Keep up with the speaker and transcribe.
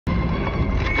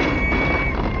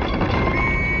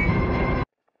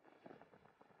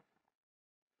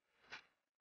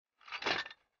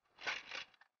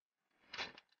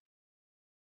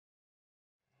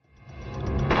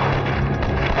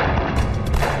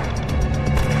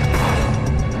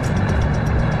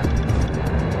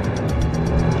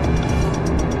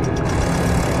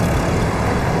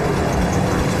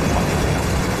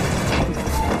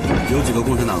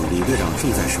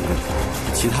正在生病，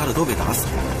其他的都被打死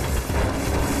了。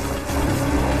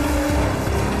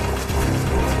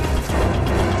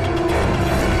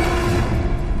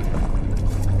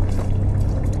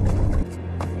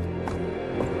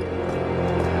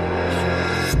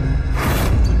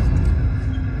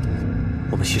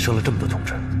我们牺牲了这么多同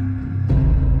志，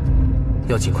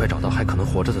要尽快找到还可能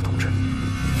活着的同志。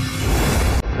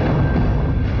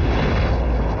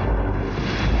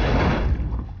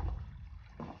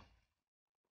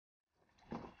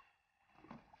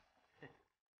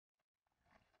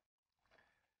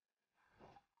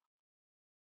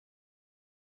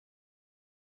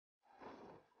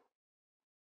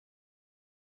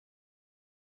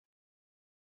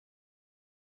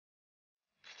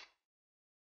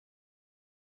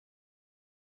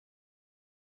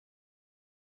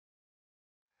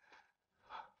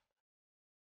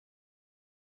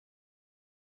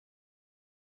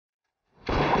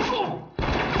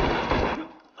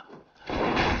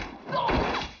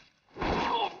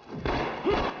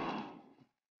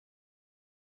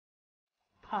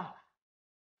 怕？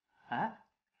啊？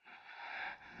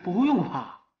不用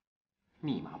怕，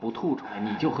密码不吐出来，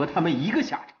你就和他们一个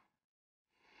下场。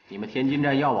你们天津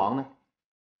站药王呢？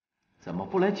怎么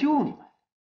不来救你们？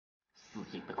死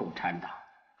硬的共产党！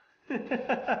带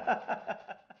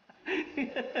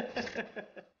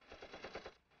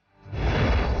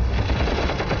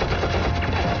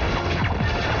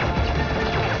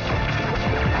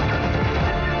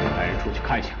人出去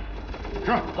看一下。是，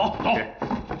走走，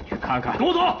去看看。跟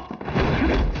我走。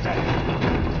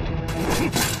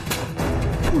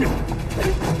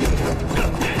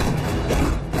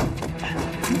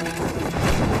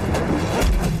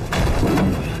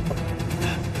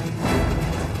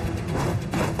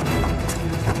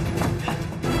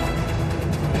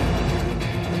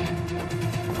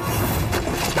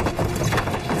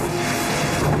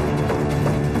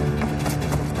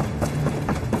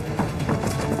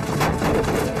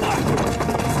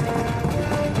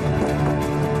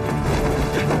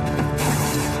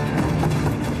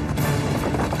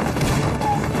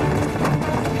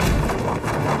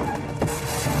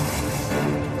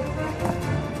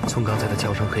从刚才的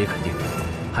枪声可以肯定，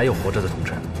还有活着的同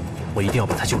志，我一定要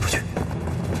把他救出去。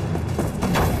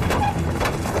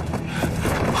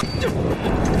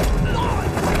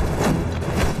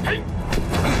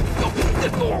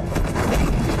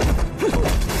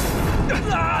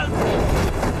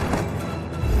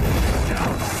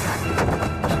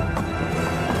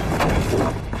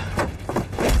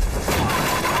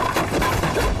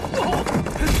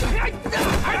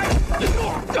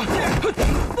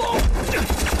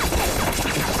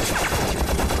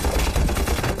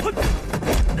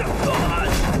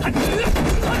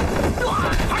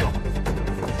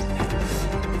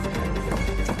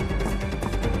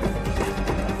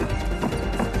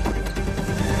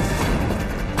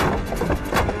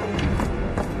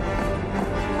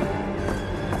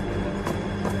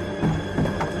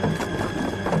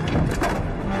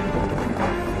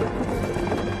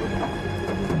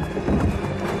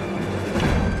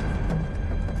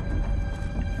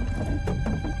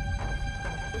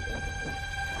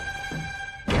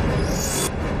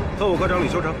特务科长李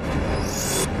修成，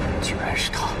居然是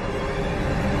他！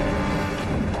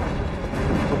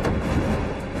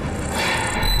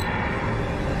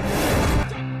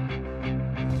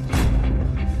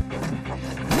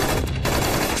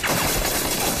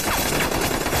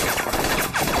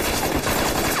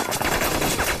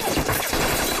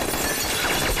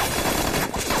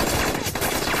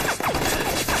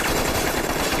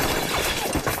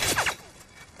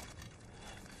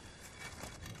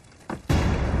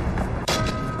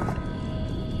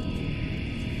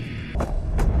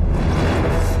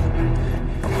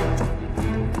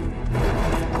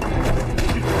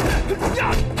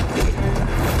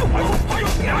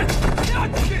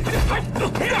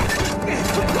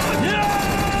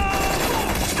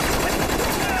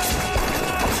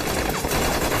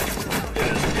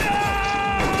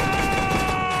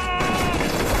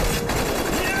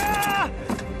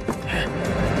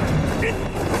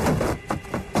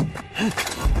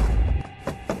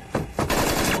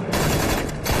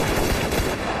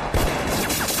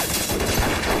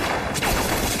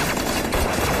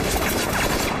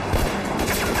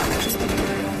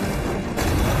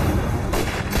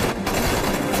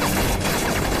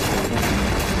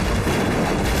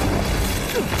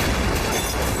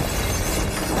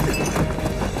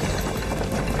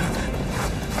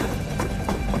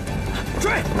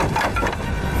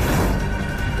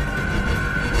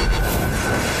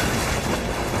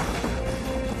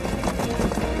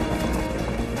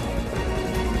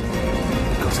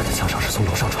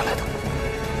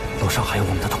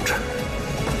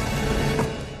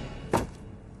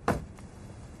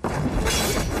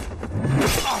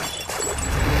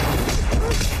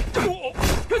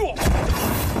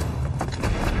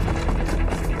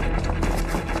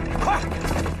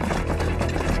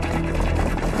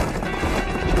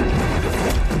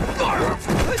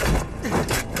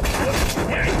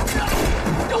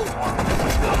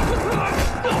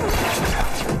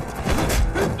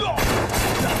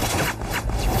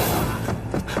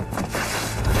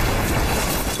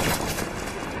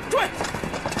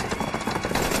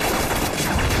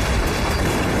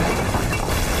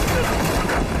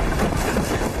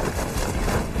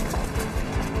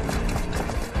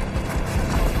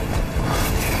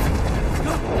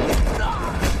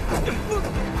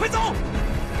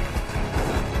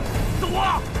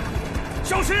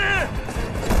心！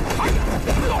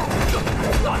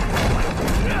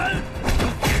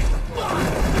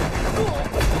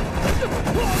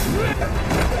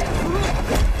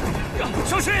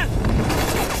小心！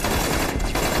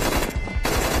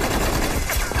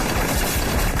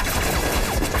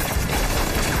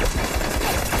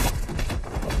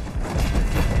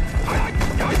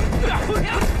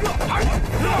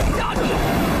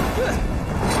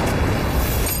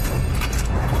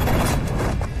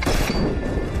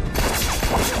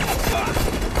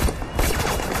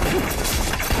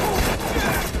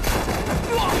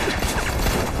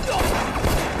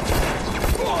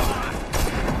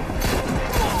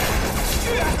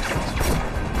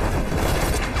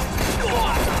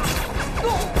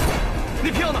你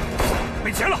票呢？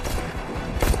没钱了，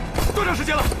多长时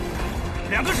间了？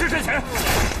 2个时辰前，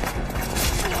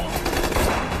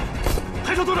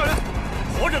还剩多少人？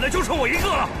活着的就剩我一个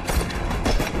了。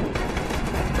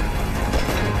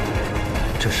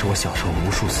这是我小时候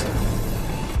无数次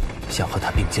想和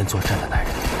他并肩作战的男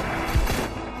人。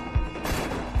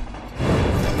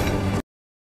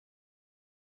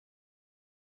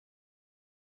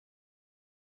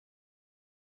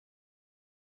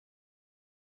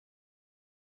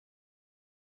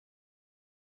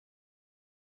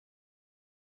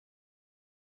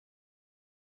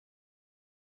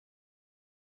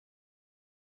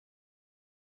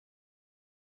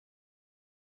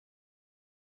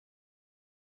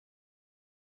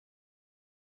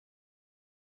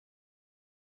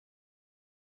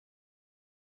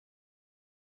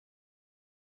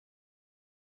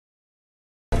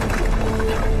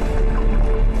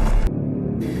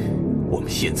我们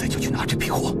现在就去拿这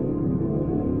批货。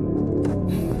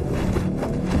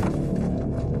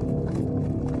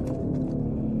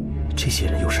这些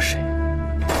人又是谁？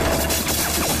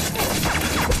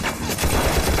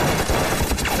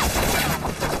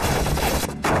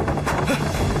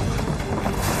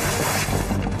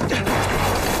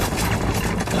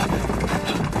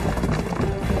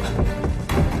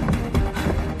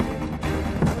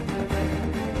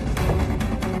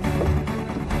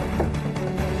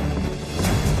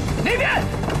那边！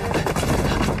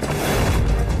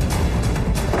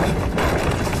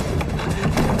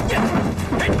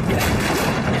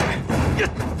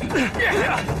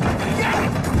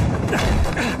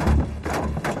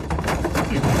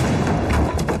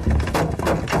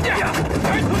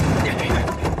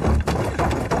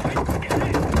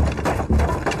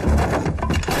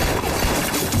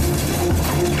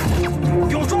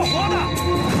有捉活的！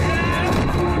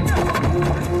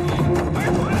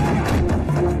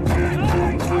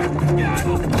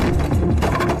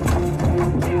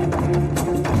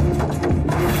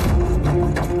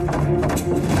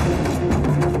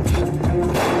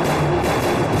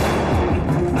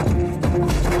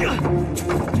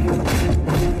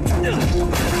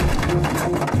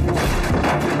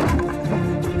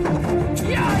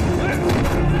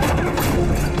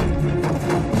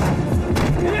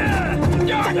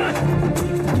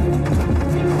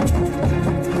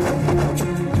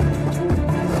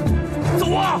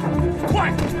走啊！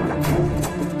快！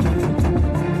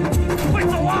快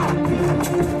走啊！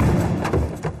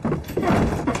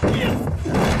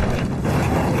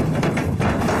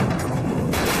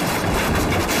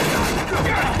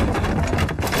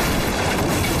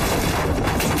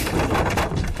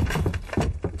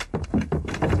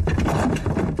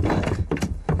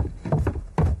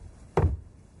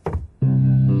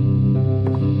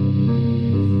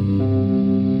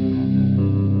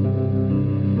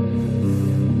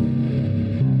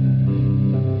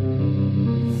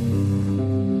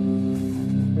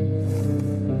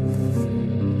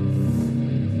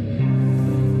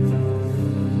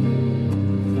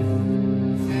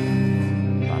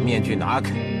把面具拿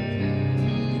开！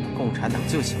共产党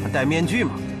就喜欢戴面具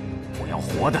吗？我要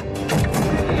活的！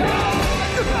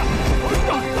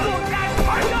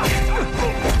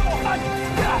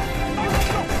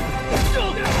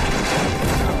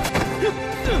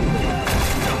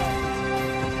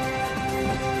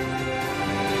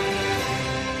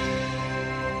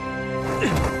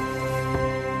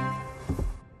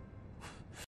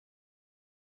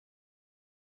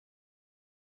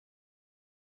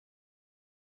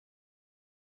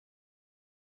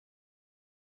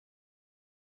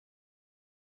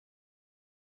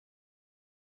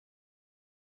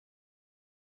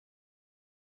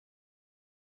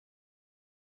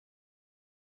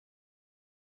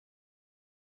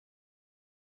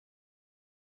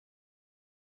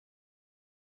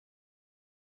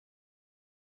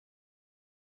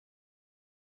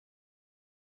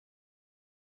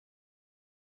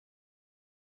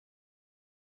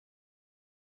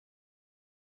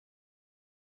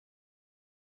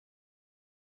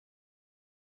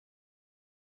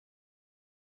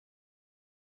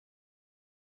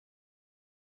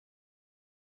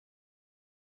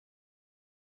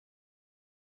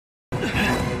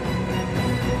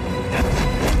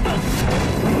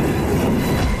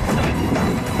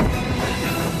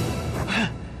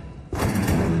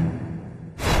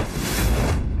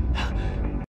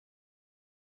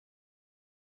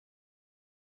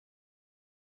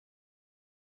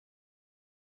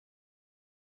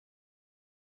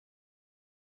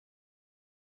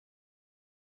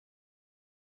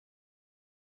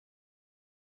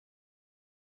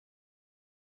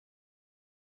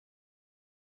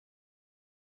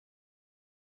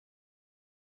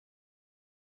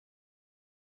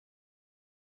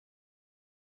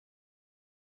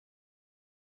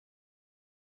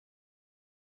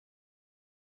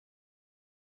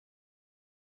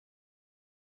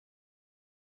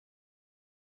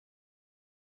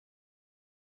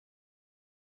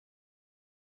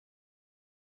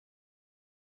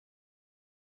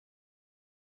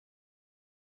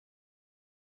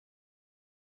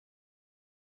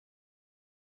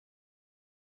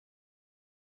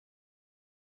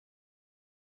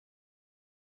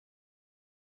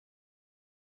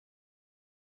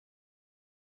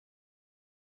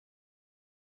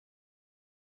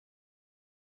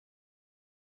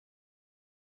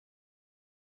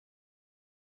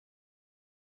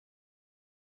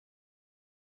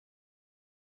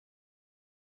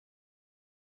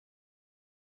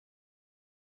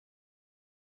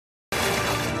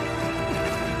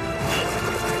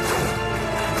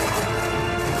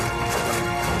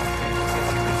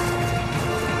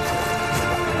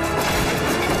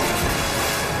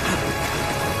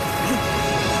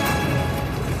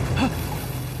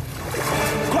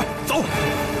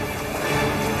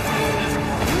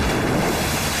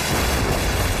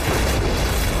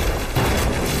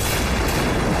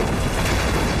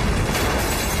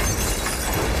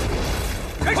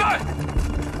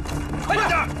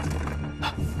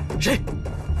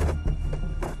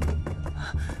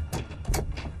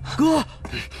哥，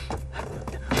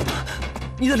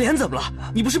你的脸怎么了？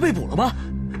你不是被捕了吗？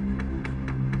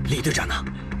李队长呢？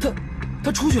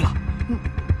他出去了。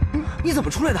你怎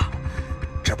么出来的？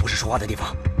这不是说话的地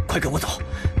方，快跟我走，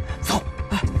走！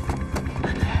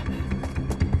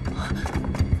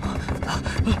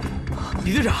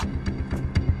李队长，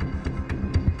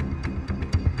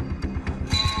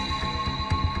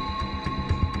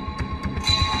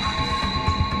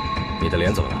你的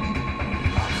脸怎么了？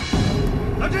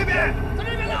在这边，在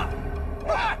这边呢！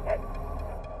快！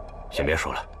先别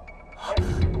说了，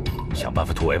想办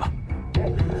法突围吧。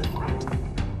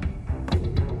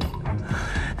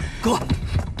哥，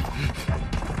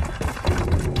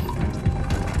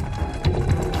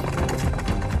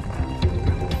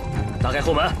打开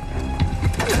后门。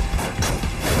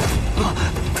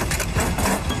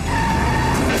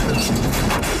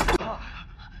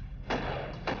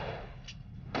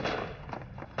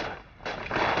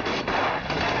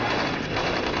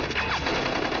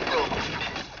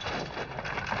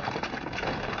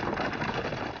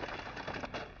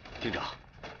厅长，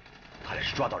看来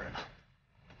是抓到人了。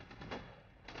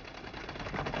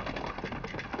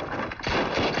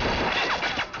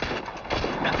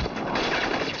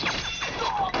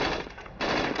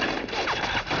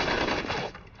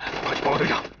快去报告队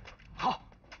长。好。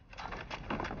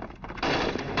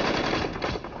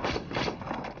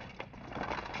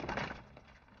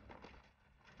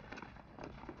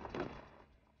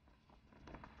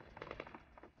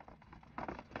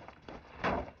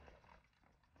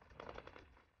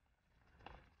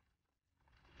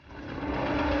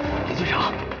李队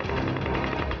长，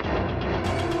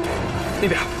那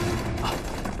边。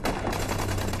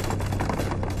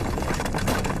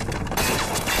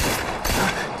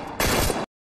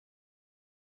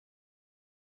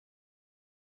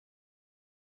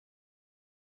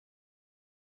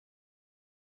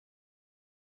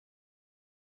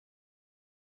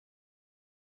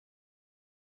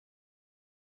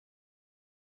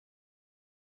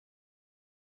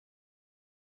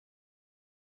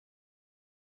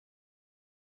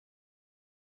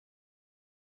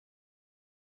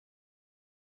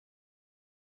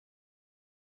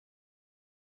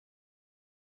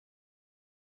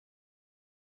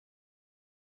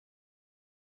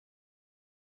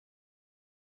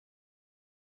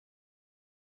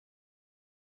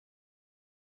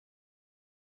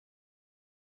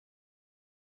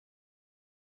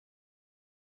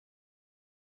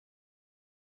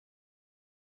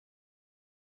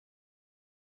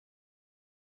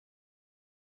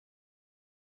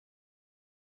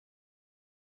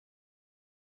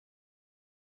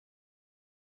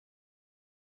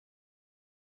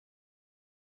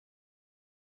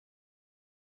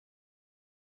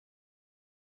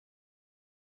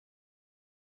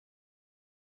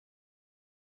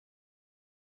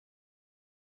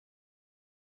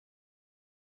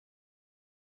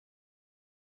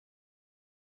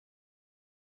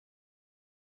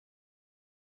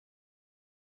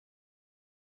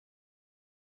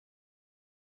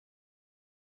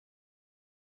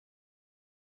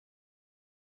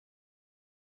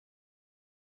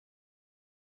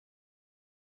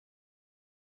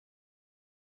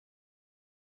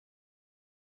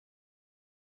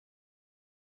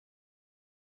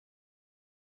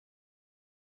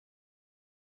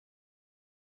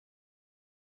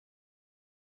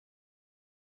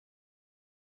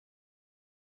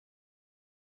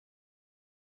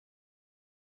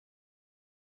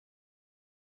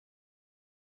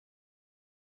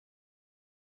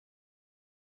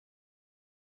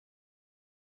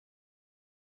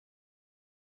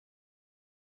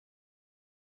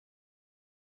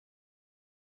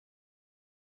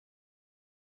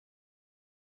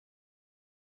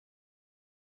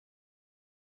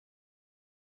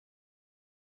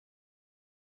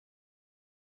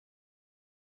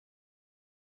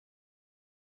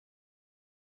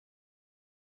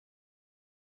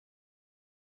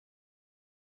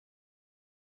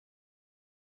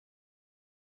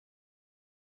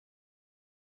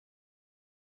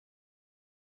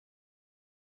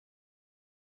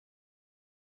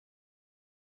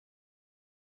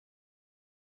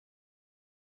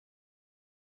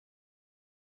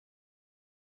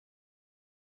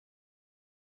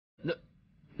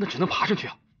那只能爬上去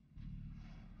啊！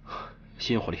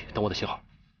吸引火力，等我的信号。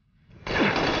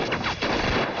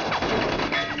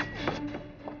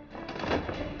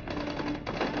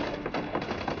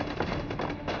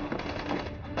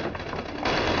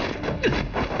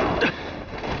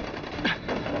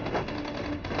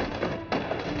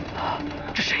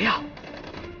这谁呀？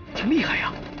挺厉害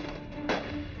呀！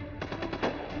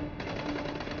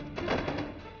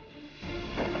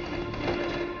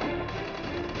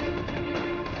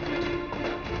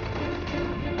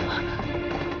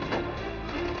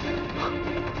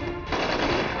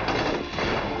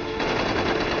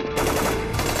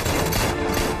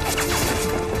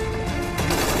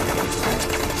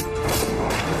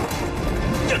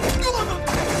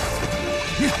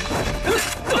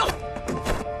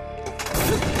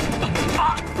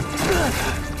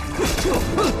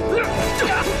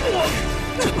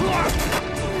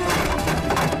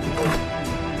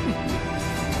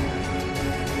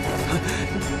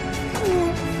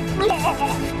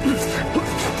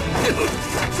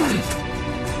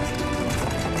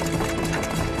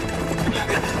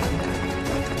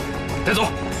带走。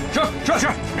是。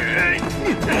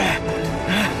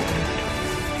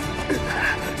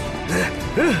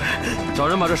找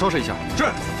人把这收拾一下。是。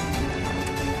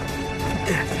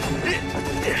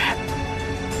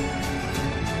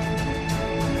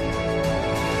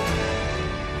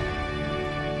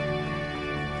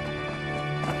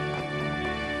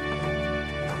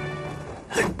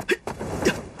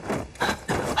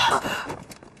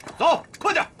走，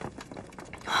快点！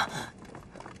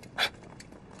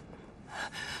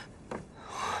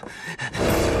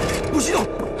不许动！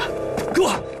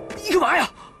哥，你干嘛呀？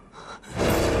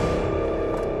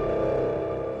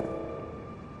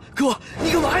哥，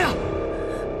你干嘛呀？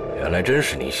原来真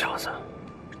是你小子！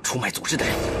出卖组织的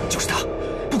人就是他，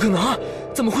不可能，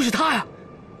怎么会是他呀？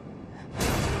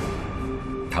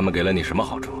他们给了你什么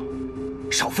好处？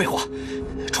少废话！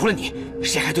除了你，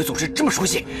谁还对组织这么熟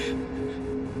悉？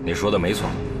你说的没错，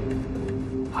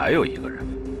还有一个人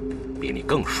比你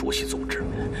更熟悉组织。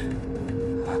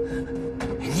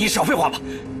你少废话吧！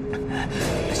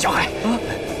小海，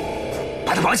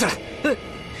把他绑起来！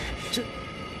这……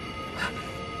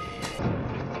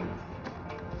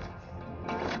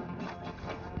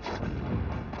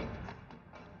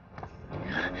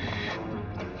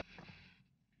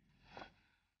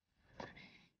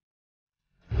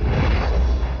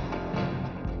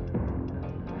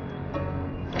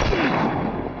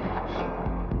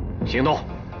行动！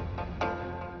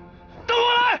等我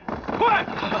来！快！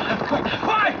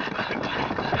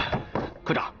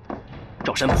科长，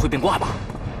赵山不会变卦吧？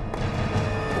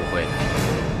不会的，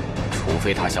除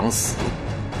非他想死。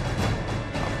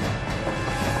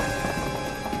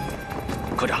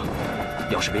科长，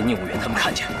要是被宁武元他们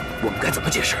看见，我们该怎么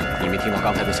解释？你没听到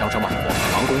刚才的枪声吗？我们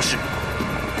忙攻势。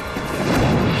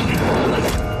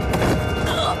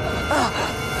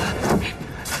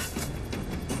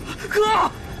哥，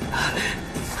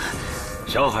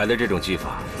小海的这种技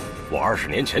法，我20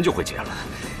年前就会解了。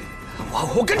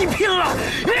我跟你拼了！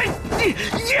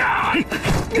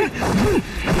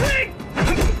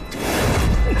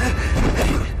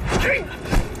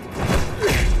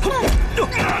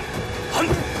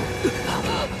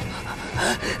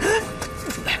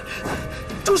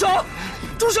住手！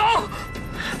住手！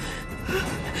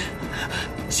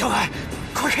小海，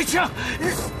快开枪！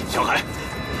小海，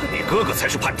你哥哥才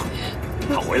是叛徒，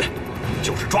他回来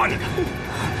就是抓你的。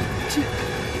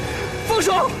放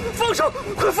手！放手！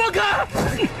快放开！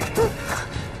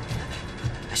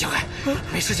小海，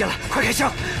没时间了，快开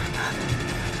枪！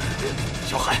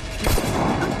小海，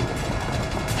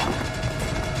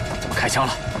怎么开枪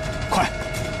了？快！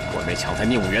我被抢在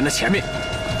宁武元的前面。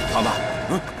胖子，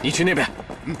你去那边。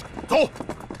走。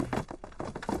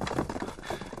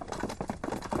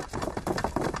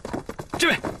这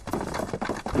位。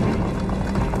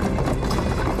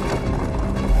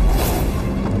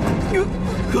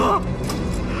哥！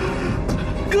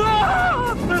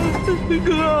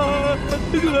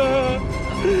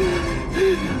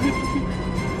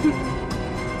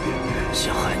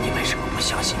小海，你为什么不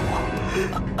相信我？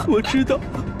我知道，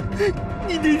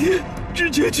你那天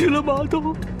直接去了码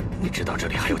头。你知道这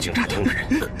里还有警察厅的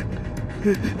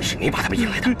人，是你把他们引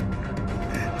来的。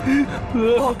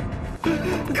哥！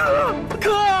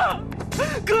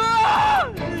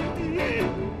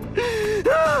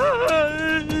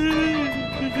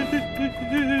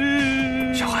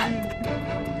小海，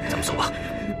咱们走吧。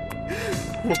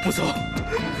我不走，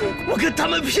我跟他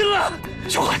们拼了！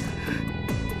小海，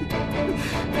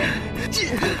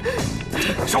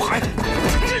小海，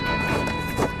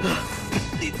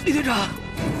李队长，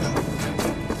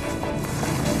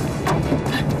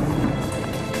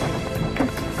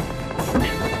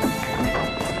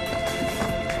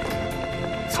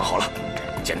藏好了，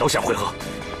剪刀线汇合。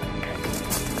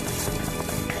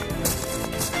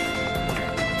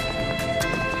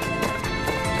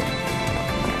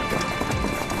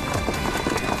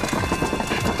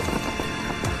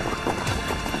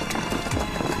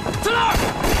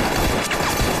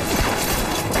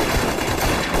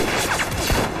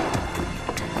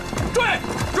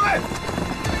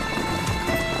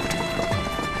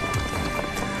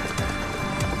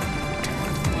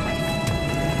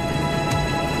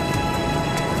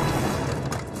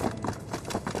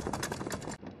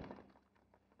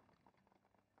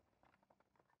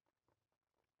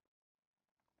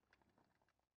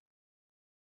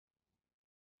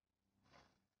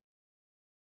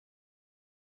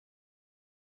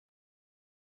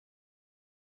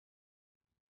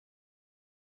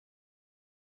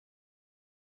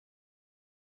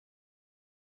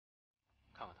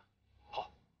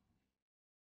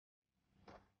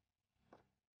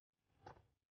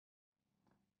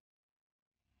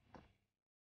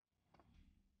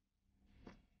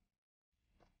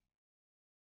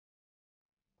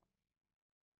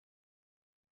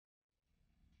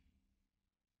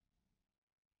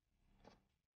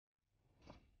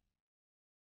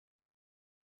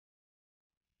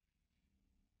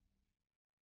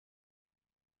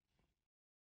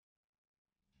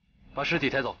把尸体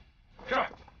抬走。是。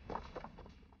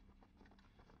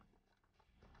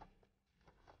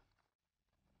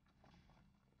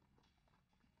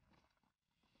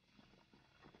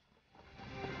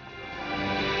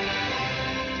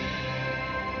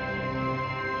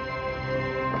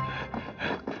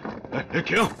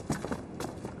停！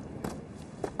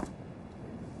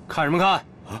看什么看？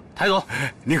抬走！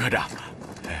宁科长，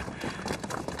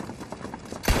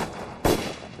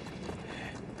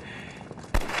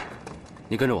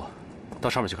你跟着我，到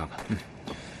上面去看看。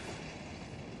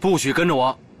不许跟着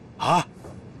我！啊！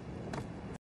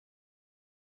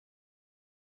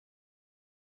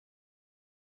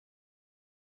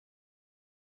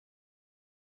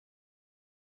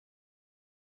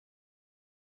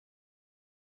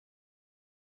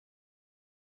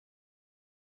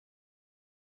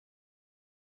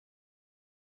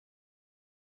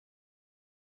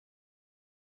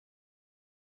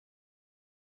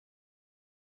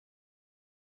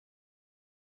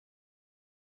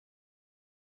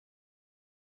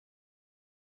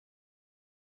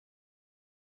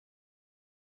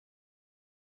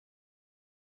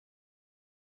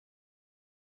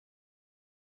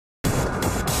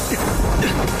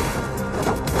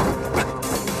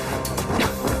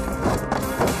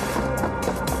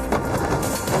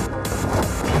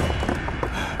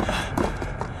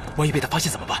万一被他发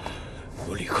现怎么办？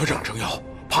有李科长撑腰，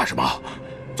怕什么？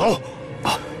走！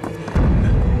啊！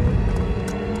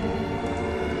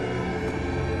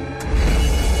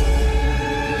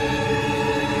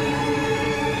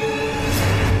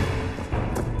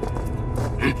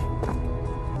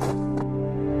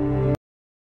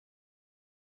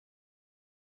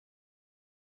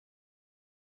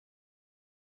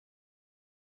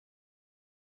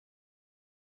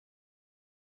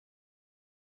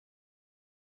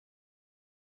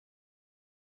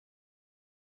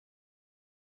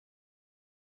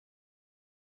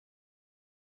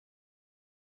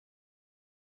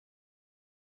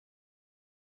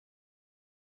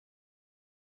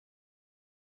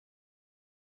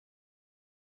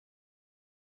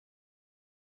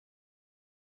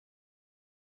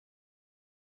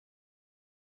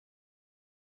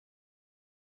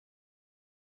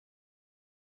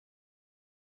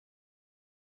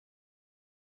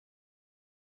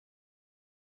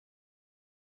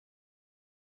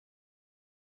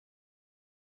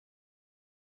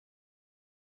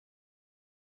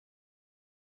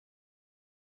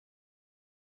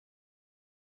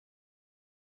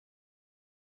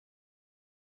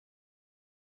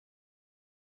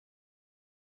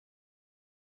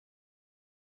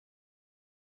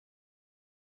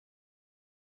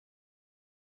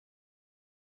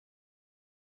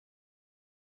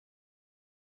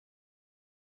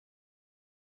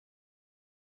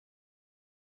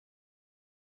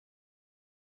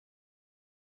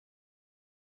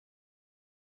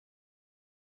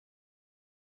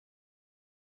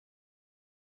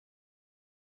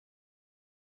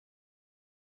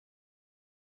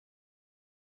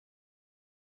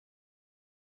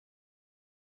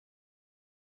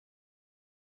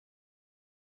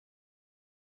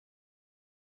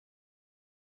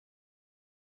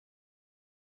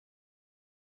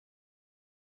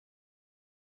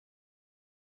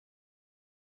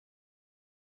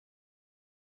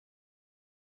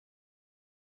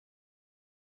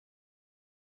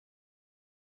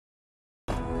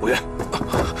无缘，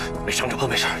没伤着吧？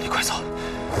没事，你快走。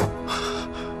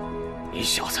你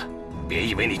小子，别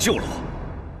以为你救了我，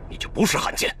你就不是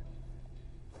汉奸。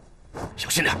小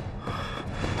心点。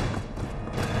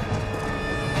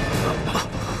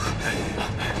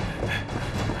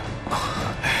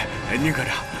宁科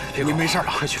长，你没事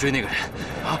吧？快去追那个人！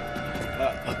啊！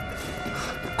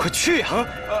快去呀！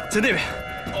在那边。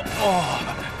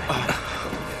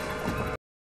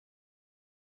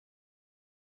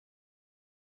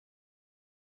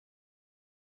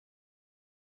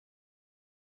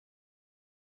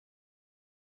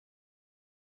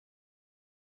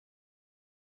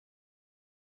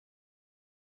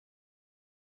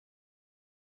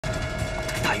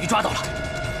大鱼抓到了！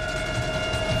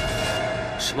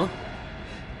什么？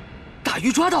大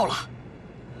鱼抓到了！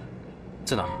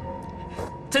在哪儿？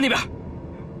在那边。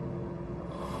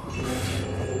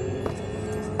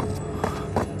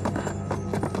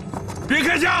别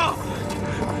开枪！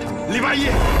李八一，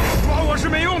抓我是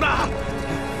没用的。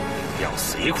要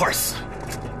死一块死，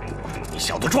你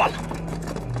小子赚了。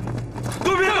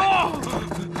都别动！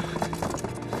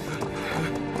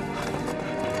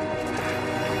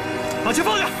把枪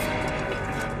放下！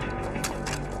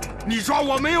你抓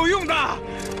我没有用的。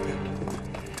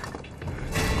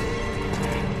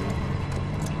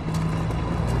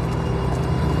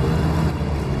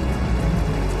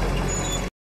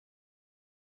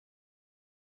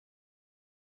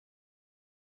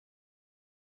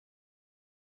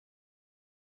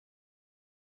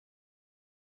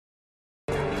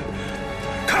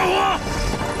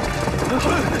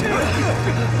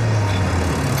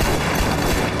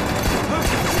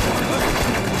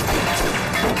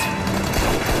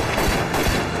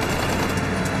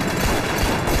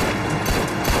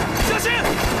小心！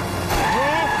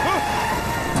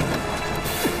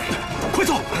快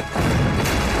走！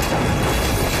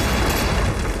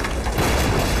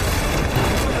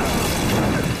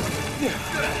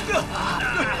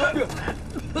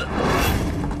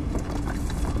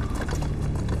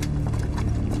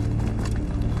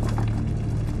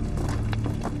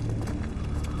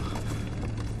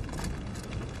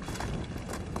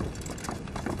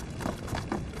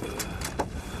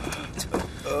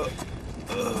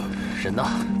人呢？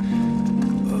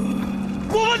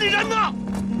我问你人呢？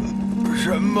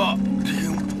什么？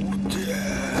听不见。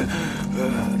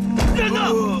人呢？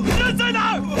人在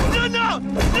哪儿？人呢？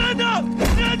人呢？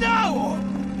人呢？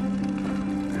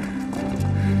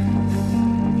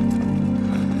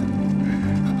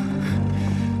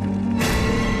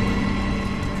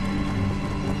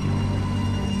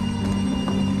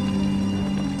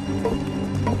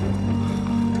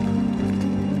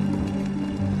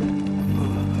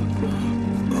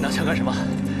拿枪干什么？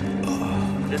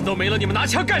人都没了，你们拿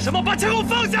枪干什么？把枪给我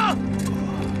放下！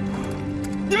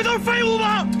你们都是废物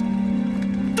吗？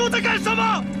都在干什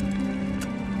么？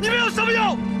你们有什么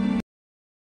用？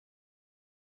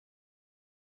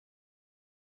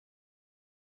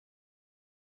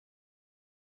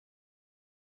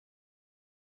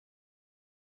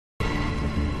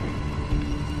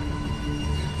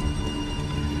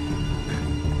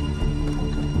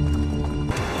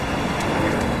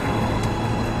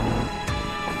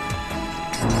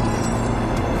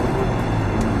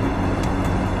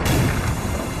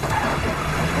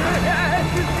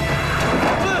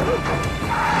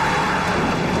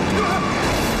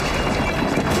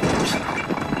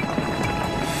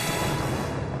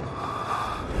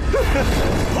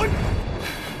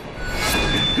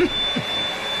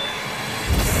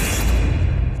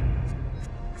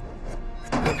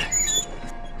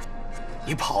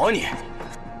你跑啊你！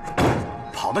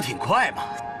跑得挺快嘛，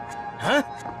啊？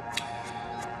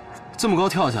这么高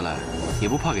跳下来，也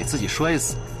不怕给自己摔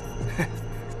死？哼，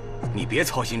你别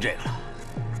操心这个了。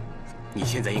你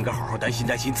现在应该好好担心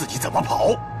自己怎么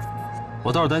跑。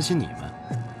我倒是担心你们。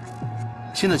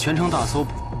现在全城大搜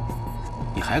捕，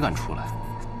你还敢出来？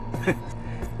哼，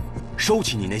收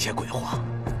起你那些鬼话。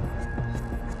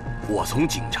我从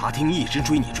警察厅一直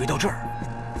追你追到这儿，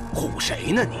唬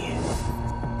谁呢你？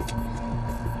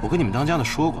我跟你们当家的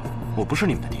说过了，我不是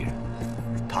你们的敌人。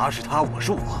他是他，我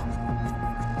是我。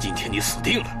今天你死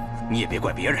定了，你也别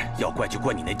怪别人，要怪就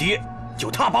怪你那爹，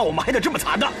就他把我们害得这么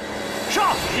惨的。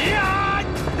上！呀！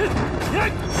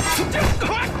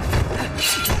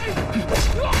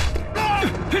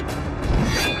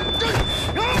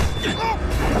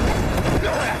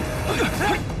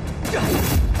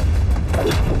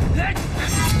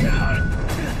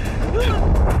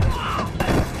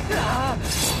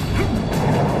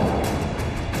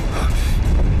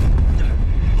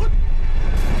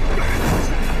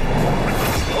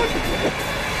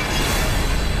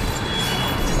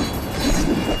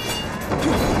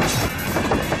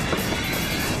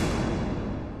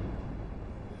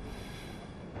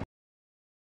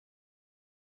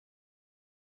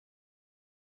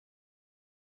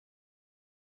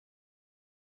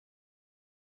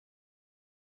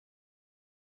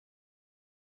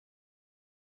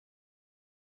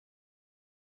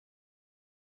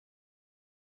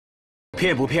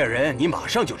骗不骗人，你马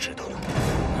上就知道了。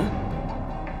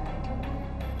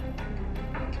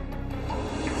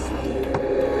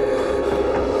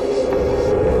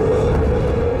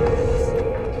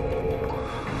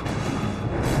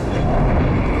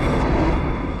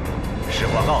实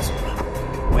话告诉你了，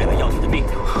为了要你的命，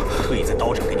特意在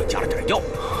刀上给你加了点药。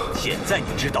现在你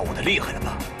知道我的厉害了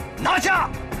吧？拿下！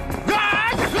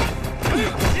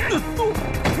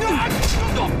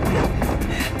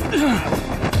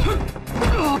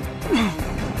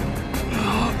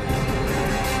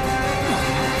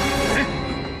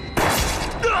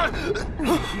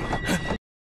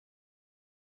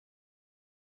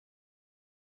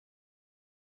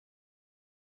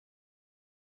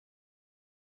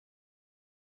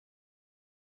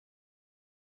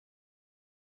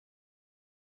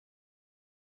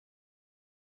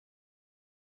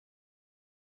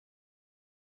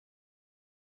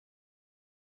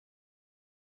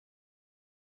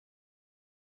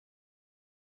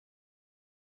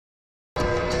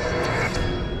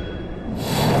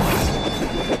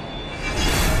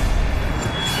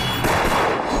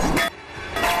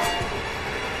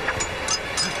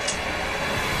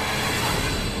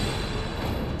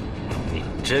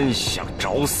真想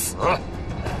找死！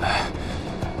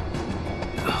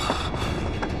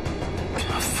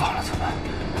放了他们，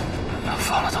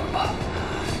放了他们吧！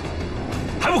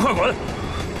还不快滚！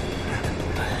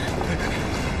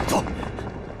走。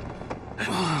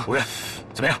五月，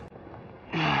怎么样？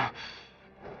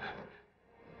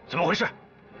怎么回事？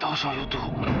刀上有毒。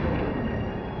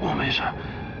我没事。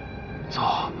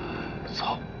走，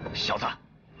走。小子，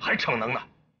还逞能呢！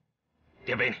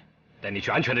爹背你，带你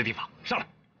去安全的地方。上来。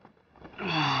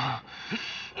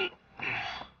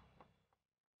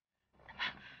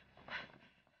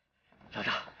老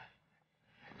大，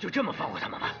就这么放过他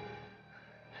们吗？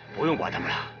不用管他们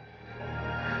了，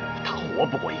他活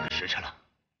不过1个时辰了。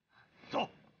走。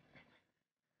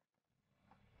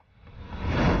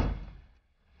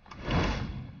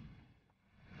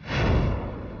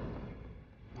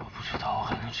我不知道我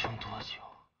还能撑多久。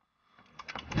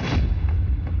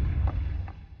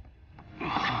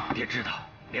别知道，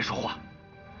别说话。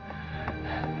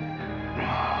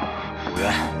五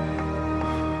元，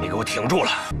你给我挺住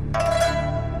了！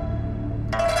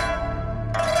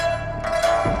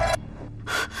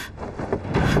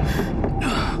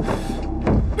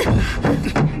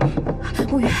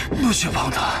五元，不许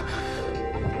碰他！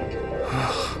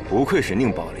不愧是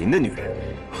宁宝林的女人。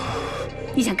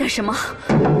你想干什么？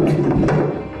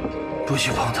不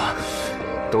许碰他！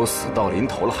都死到临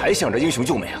头了，还想着英雄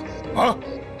救美啊？啊！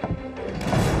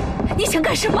你想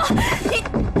干什么？你。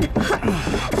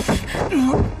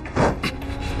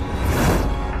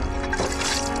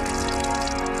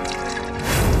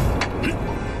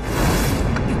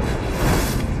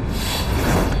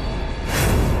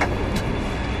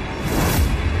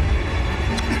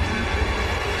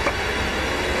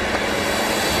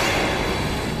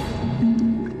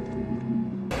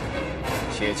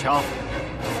铁枪。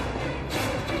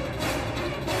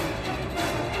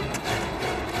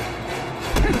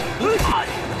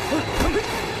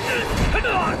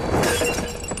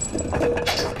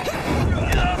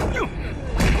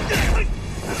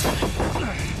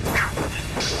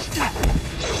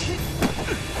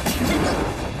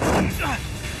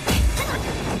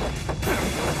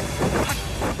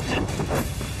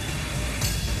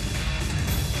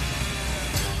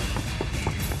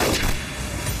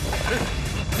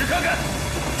你看看，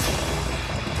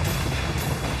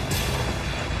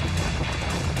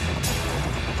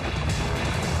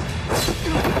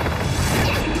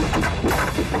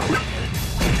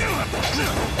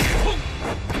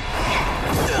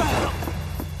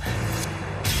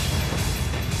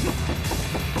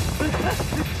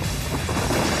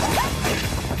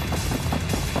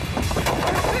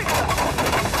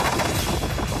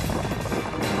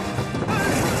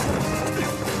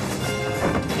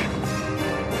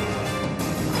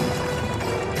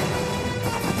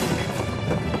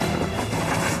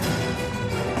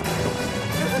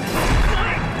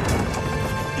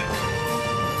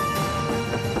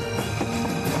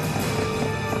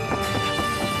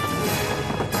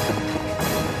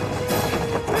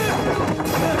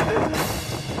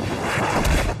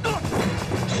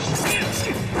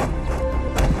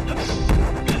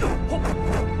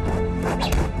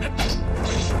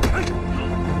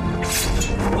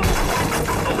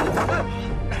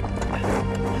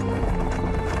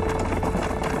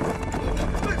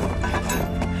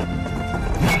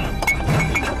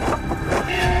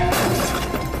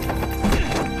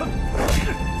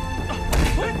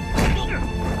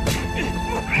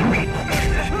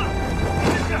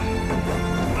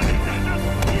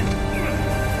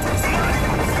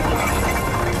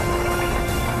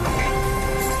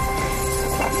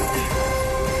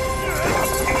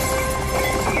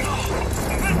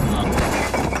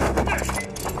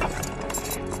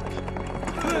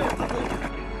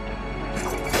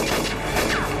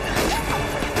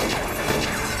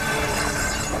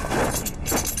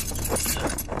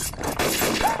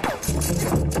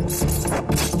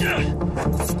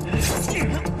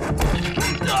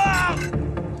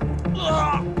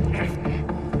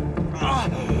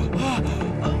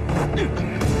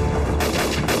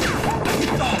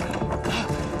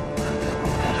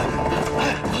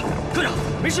科长，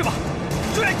没事吧？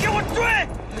追，给我追！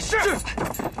是。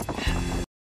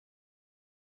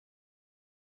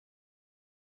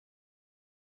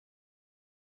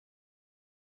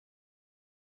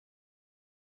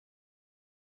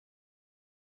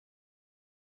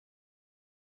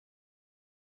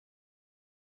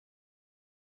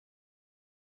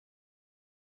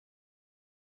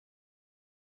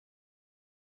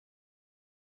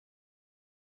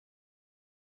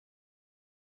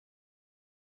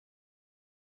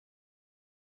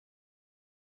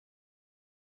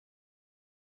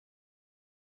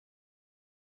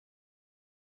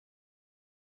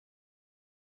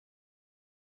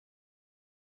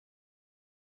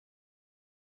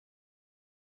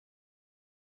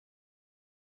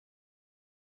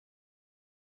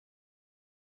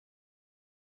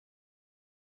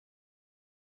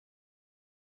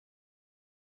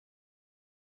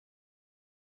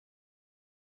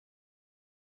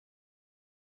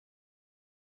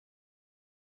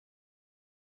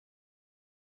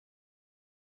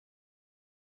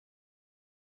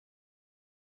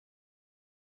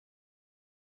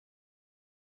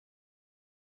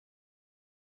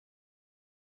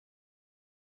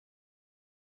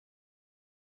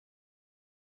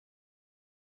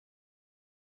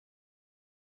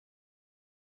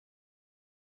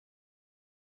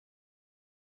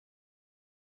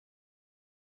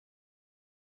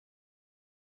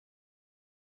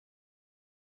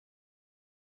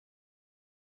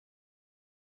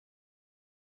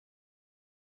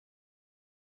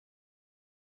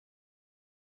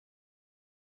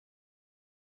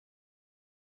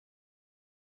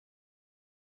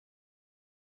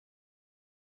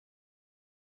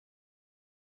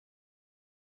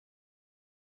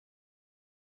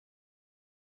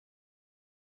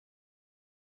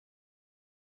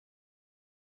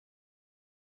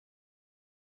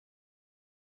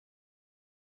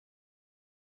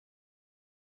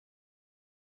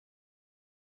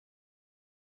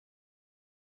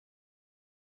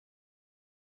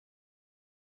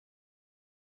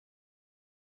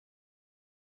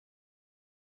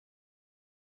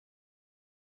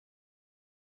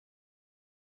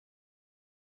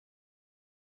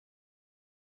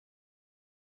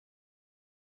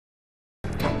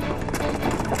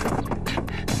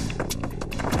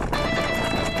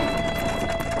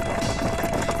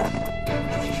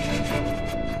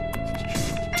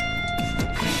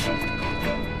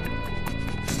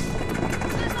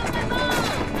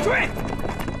追！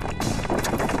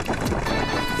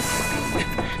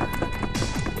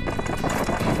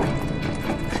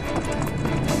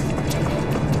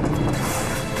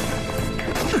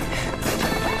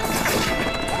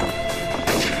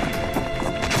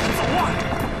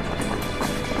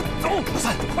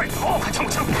快走！看枪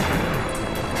不枪？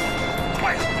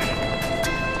快！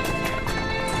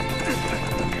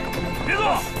别动！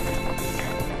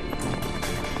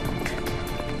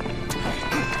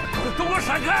都给我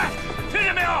闪开！听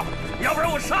见没有？要不然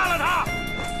我杀了他！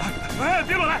哎，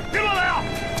别乱来！别乱来啊！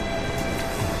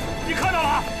你看到了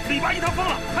啊？李八一他疯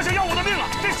了，他想要我的命了！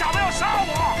这小子要杀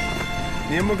我！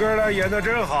你们哥俩演的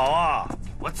真好啊！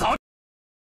我早。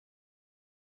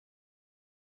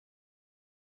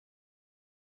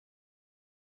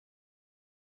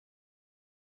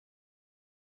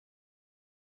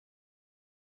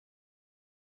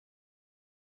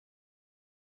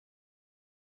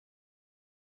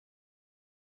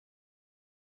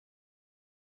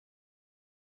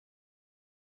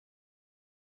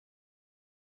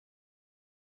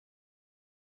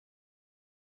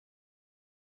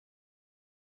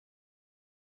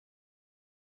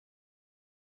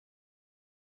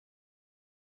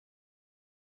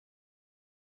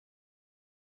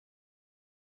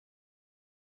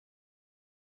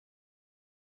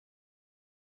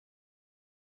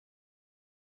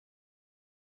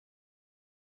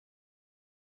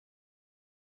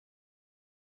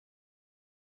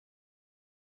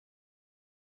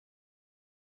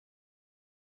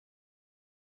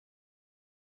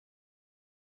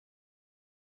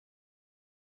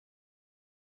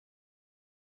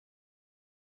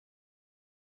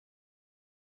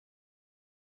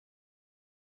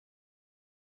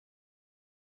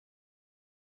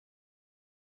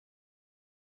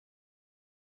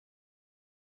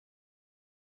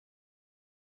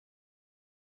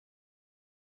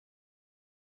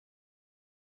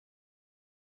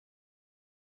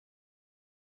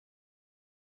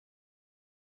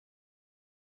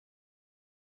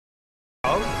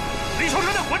李秋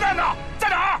生那混蛋呢？在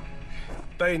哪儿？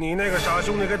被你那个傻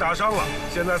兄弟给打伤了，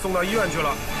现在送到医院去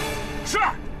了。是，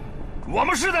我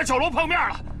们是在酒楼碰面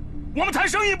了，我们谈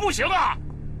生意不行啊！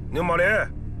宁宝林，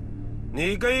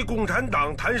你跟共产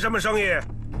党谈什么生意？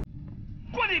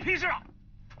关你屁事啊！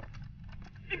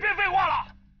你别废话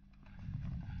了。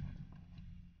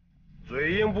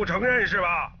嘴硬不承认是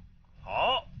吧？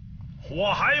好，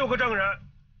我还有个证人。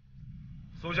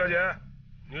苏小姐，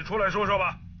你出来说说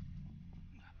吧。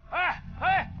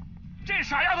哎，这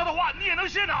傻丫头的话你也能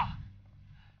信呐？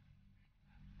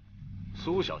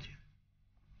苏小姐，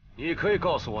你可以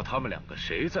告诉我他们两个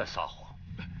谁在撒谎？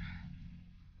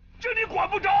这你管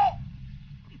不着！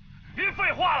别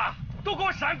废话了，都给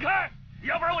我闪开，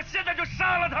要不然我现在就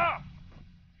杀了他！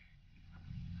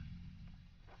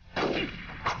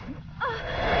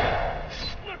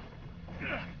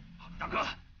大哥，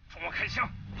冲我开枪，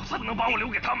不能把我留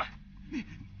给他们，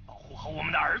保护好我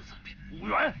们的儿子武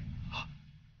元。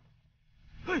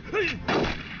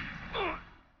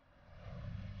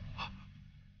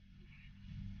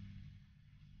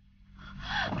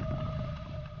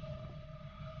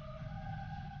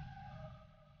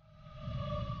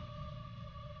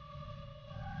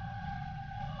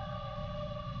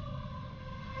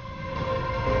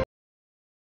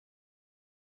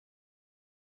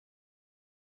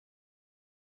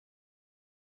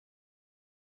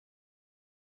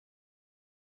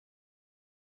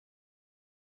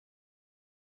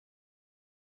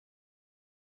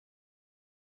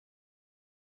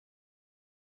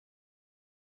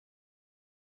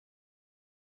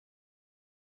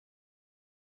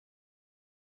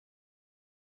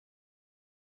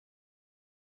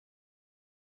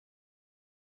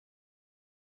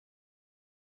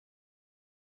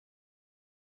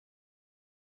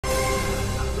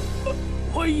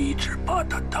我一直把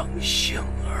她当星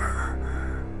儿。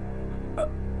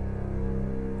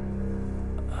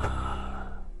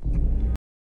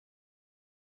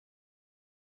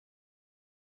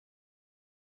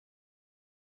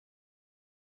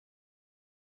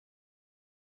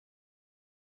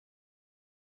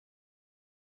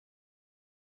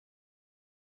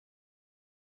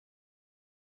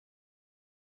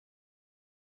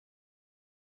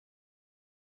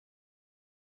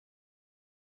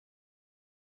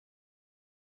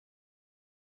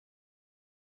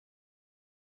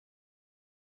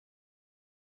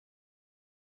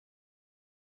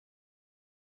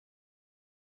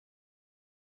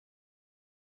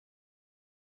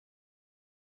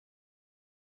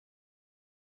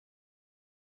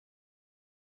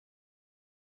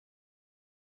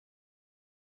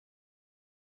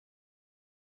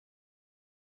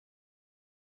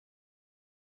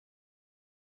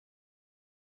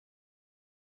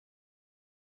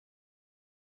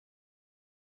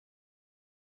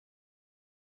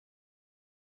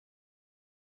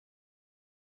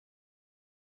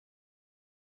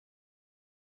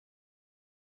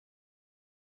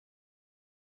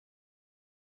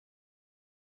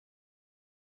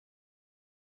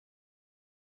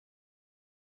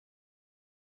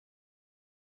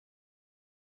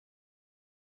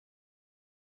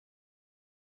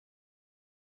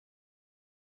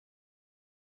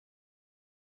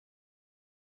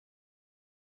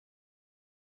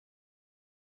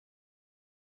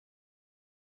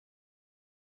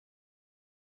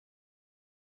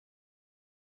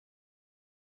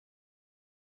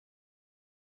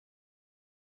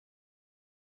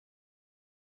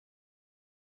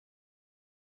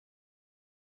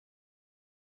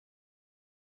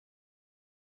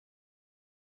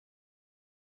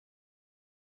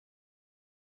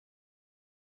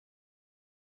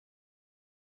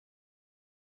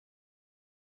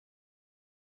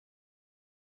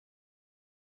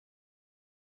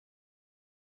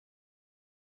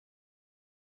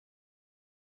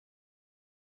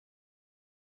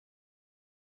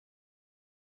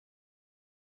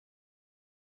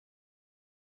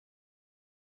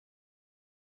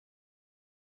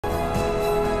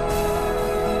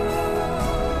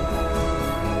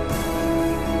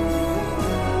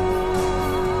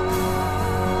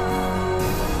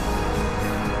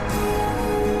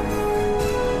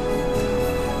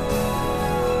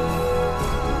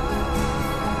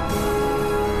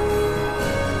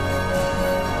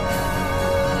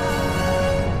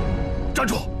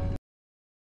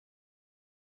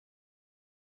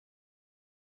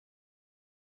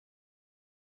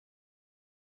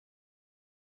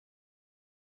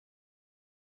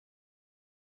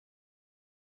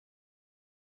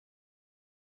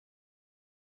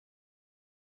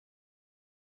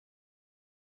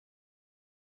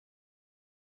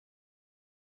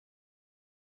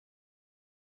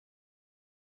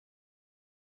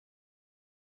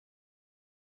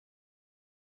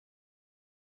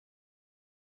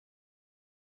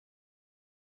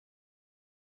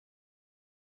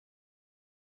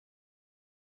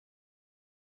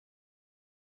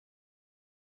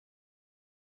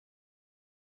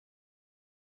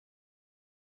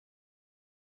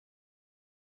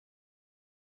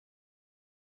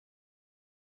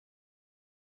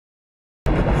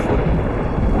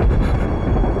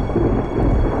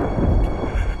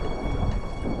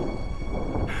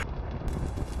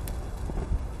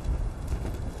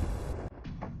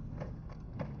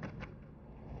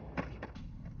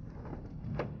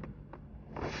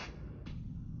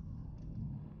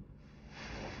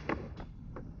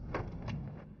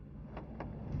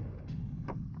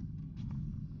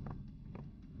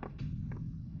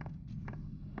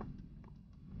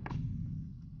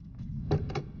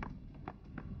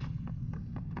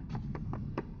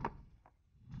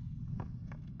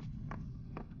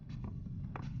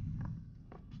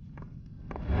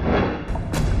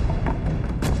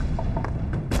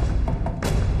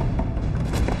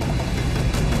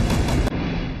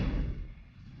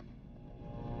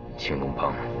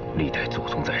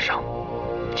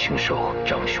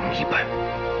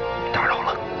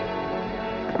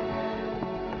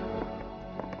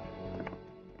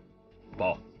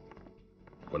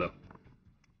不能。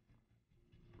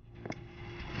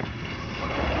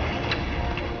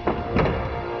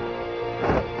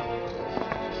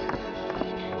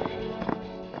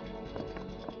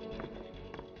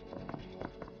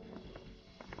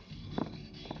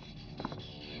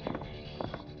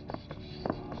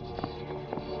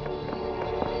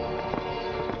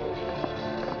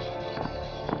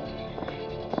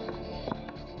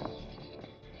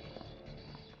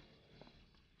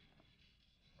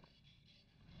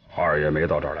二爷没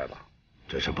到这儿来吧？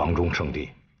这是帮中圣地，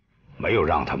没有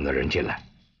让他们的人进来。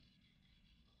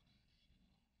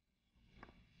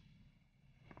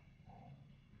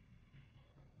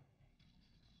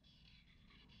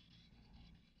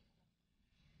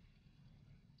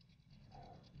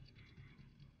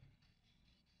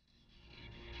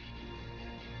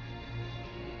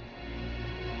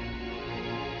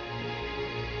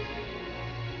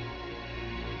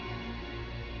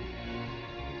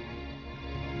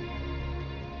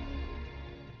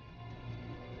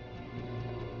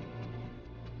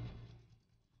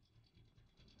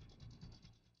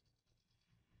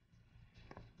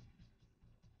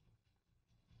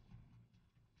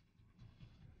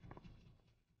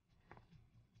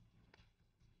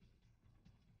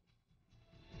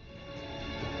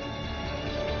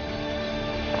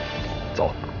走。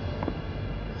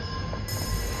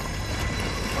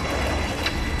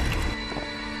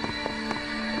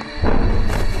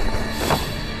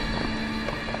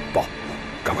报，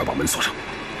赶快把门锁上，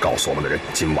告诉我们的人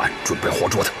今晚准备活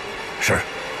捉他。是，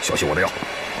小心我的药。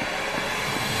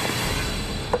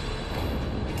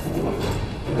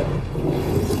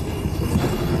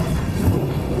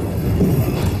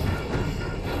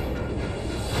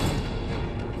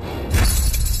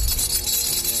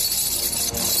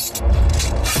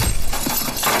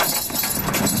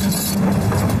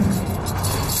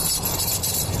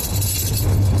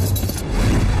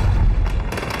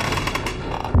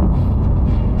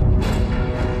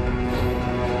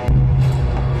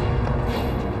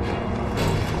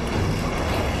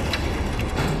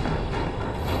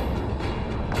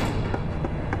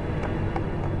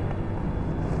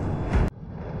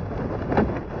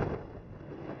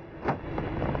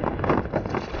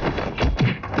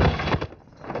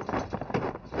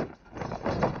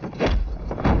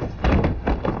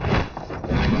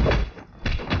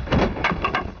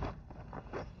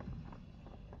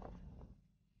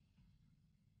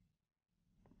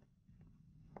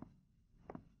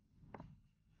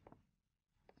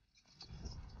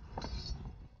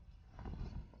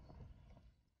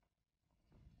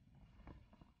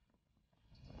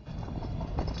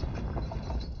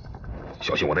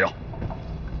小心我的药。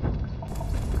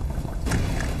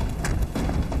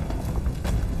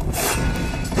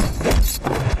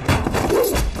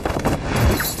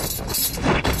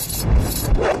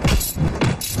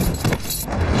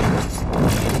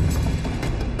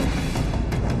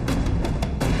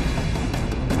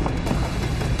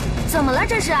怎么了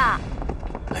这是？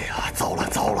哎呀，糟了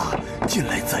糟了，进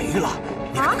来贼了！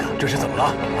你看看这是怎么了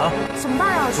啊？怎么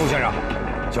办呀？陆先生，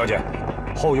小姐，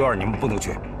后院你们不能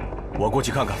去。我过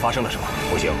去看看发生了什么。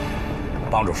不行，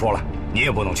帮主说了，你也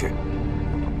不能去。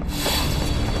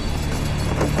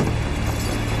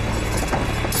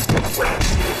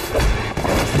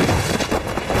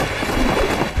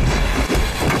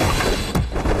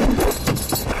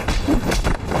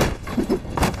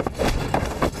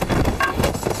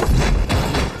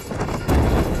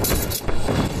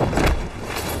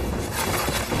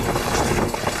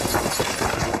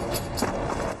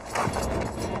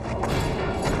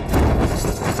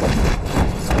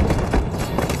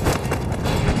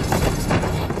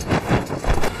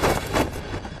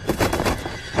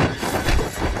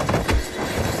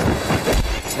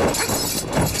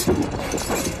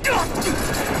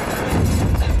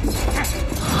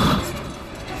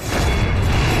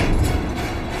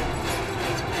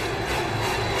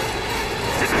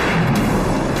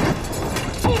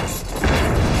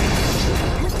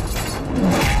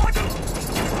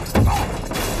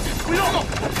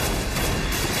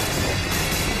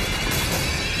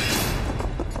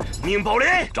宁宝林，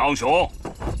张雄，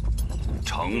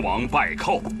成王败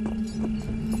寇，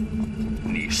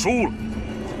你输了。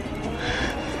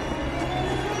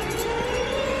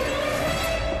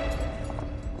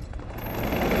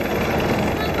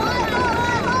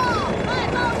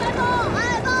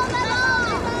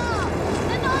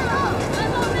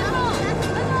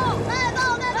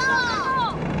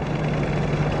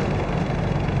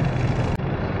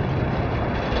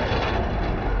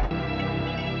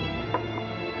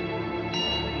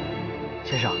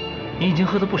先生，您已经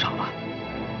喝得不少了。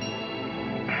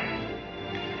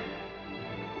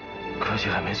可惜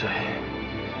还没醉，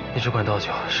你只管倒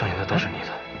酒，剩下的都是你的。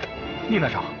宁大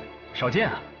少，少见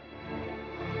啊！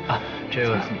啊，这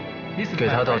个给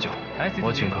他倒酒，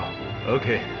我请客。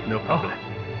OK，no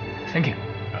problem。Thank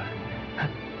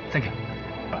you。Thank you。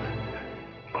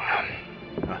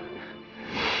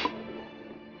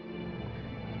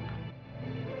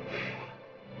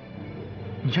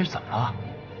你这是怎么了？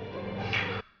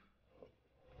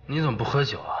你怎么不喝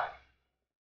酒啊？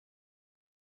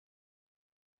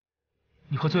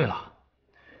你喝醉了？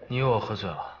你以为我喝醉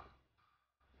了？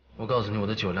我告诉你，我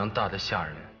的酒量大得吓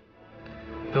人。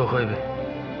给我喝一杯。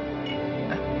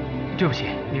哎，对不起，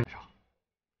宁大少，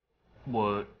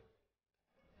我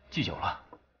忌酒了。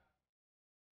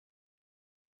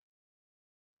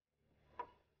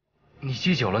你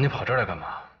忌酒了，你跑这儿来干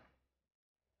嘛？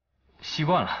习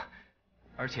惯了，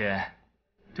而且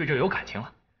对这儿有感情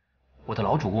了。我的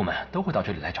老主顾们都会到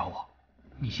这里来找我。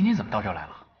你今天怎么到这儿来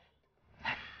了？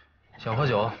想喝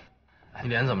酒？你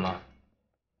脸怎么了？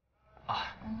啊，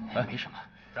哎，没什么，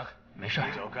让开，没事。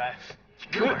走开，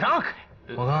给我让开！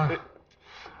我看。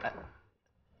哎，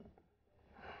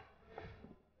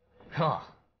哟，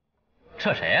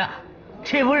这谁呀？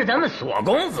这不是咱们索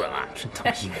公子吗？真他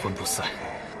妈阴魂不散！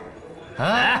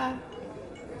哎，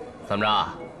怎么着？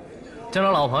见着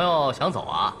老朋友想走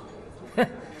啊？哼！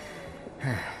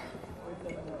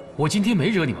我今天没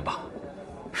惹你们吧？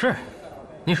是，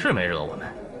你是没惹我们，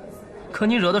可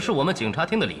你惹的是我们警察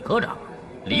厅的李科长，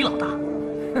李老大。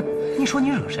哼，你说你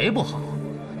惹谁不好，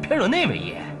偏惹那位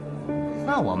爷，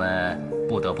那我们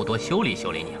不得不多修理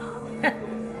修理你了。哼，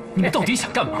你们到底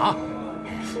想干嘛？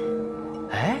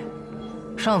哎，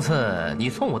上次你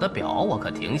送我的表，我可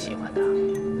挺喜欢的。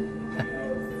哼，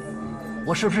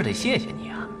我是不是得谢谢你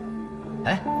啊？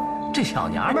哎，这小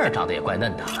娘们儿长得也怪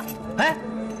嫩的。哎。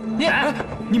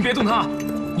你别动他！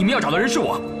你们要找的人是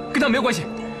我，跟他没有关系。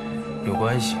有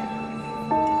关系。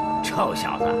臭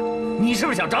小子，你是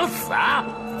不是想找死啊？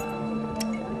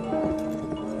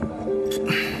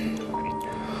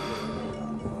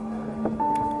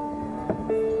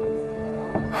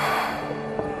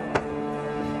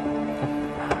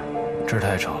这儿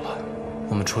太吵了，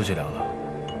我们出去聊聊。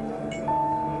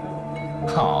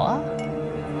好啊，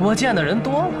我见的人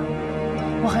多了。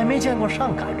我还没见过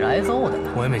上赶着挨揍的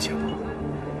呢。我也没见过。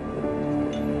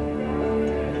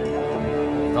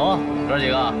走，哥几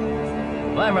个，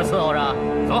外面伺候着。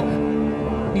走，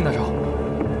宁大少。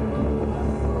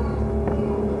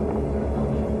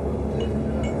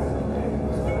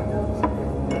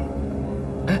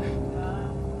哎，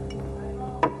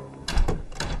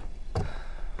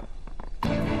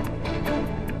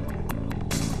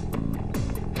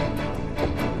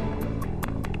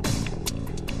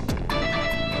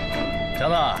强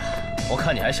子，我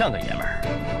看你还像个爷们儿，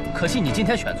可惜你今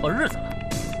天选错日子了。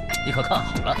你可看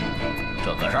好了，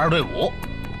这可是2对5。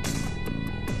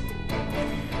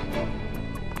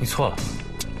你错了，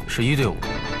是1对5。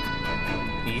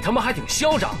你他妈还挺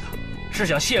嚣张的，是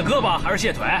想卸胳膊还是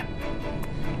卸腿？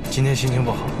今天心情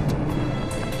不好，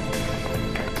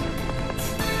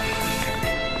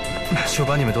就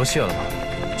把你们都卸了吧。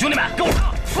兄弟们，跟我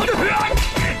上！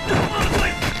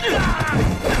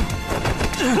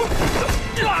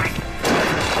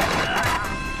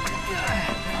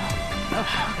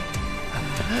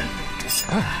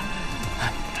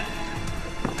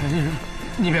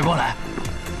你别过来！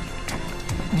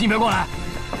你别过来！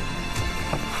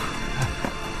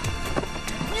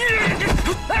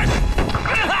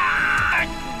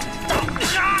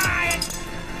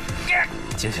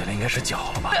接下来应该是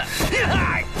脚了吧？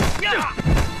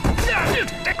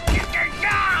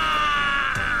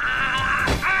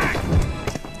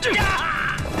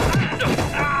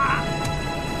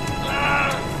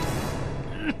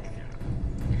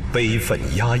悲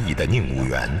愤压抑的宁武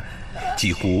元，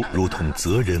几乎如同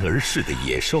择人而噬的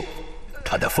野兽，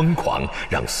他的疯狂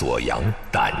让索阳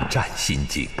胆战心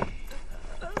惊。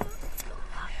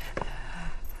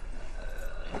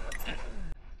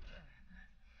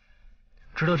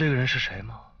知道这个人是谁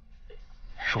吗？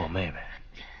是我妹妹。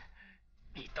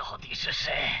你到底是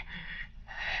谁？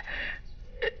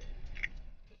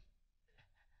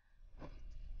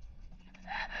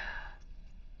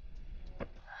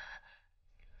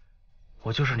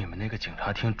我就是你们那个警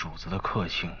察厅主子的克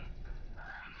星，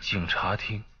警察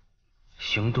厅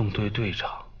行动队队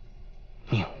长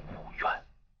宁武元。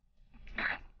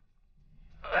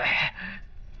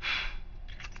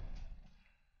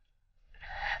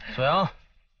索阳，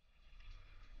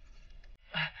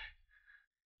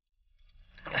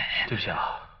对不起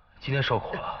啊，今天受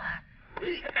苦了。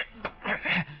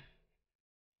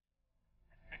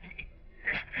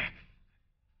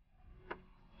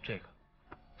这个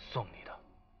送你的。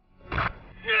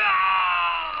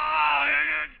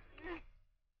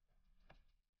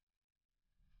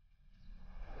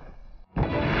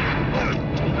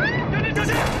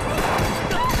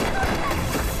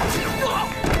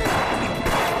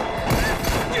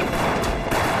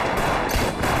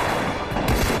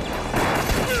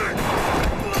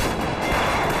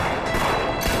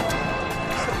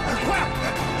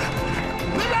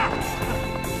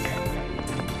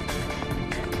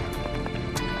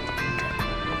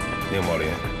宁宝林，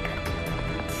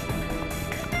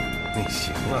你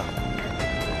行啊，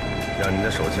让你的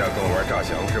手下跟我玩诈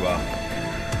降是吧？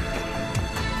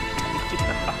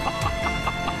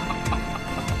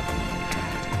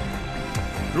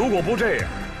如果不这样，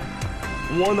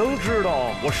我能知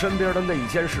道我身边的内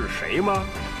奸是谁吗？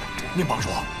宁帮主，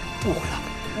误会了，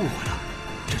误会了，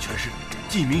这全是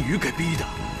季明宇给逼的。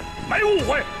没误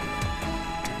会。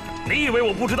你以为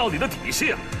我不知道你的底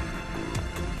细啊？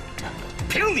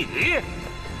凭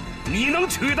你能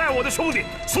取代我的兄弟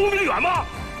苏明远吗？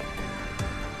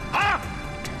啊！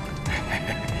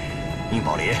宁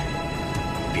宝林，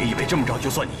别以为这么着就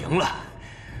算你赢了，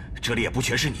这里也不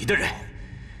全是你的人。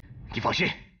你放心，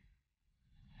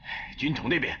军统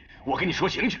那边我跟你说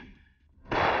情去。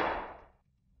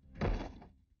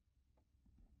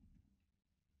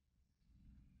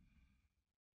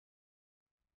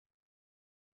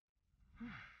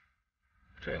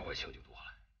这回清就多了。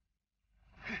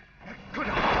科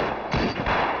长，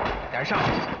带人上去，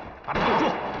把他们堵住！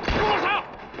给我上！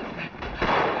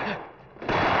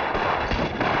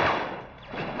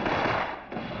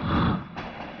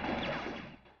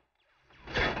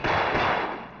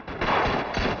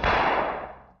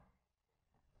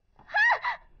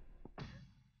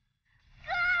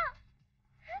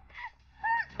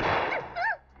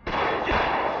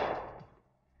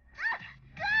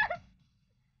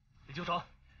李秋成，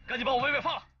赶紧把我妹妹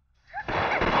放了！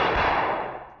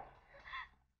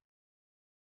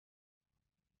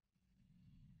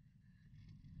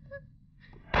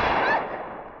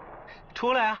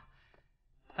出来啊！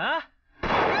啊！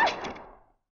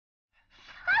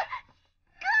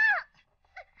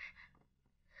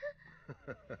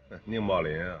宁宝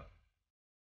林啊，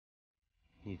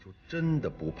你就真的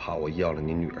不怕我要了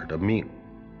你女儿的命？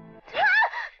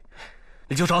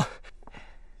李秋成，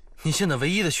你现在唯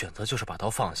一的选择就是把刀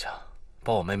放下，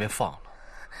把我妹妹放了，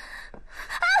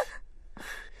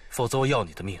否则我要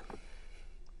你的命。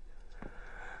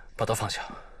把刀放下，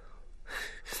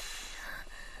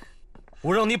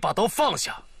我让你把刀放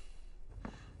下。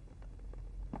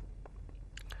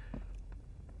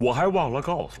我还忘了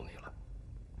告诉你了，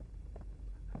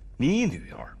你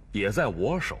女儿也在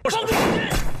我手上。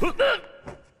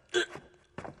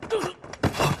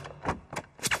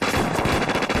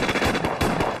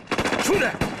兄弟！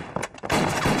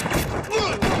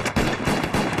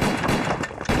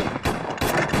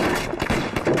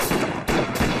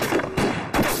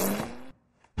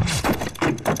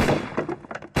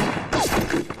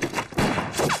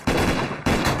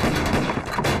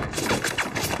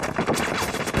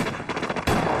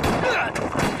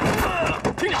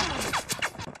厅长，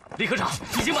李科长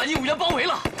已经把义务员包围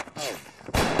了。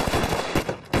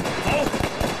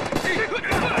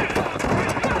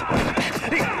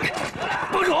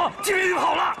帮主，季明宇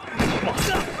跑了！啊！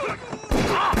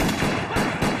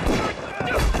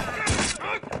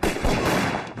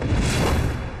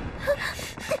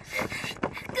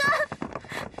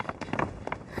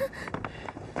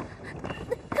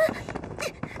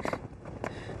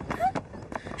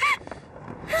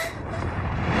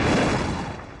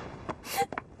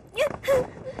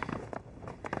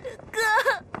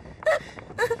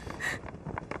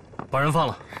把人放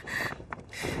了。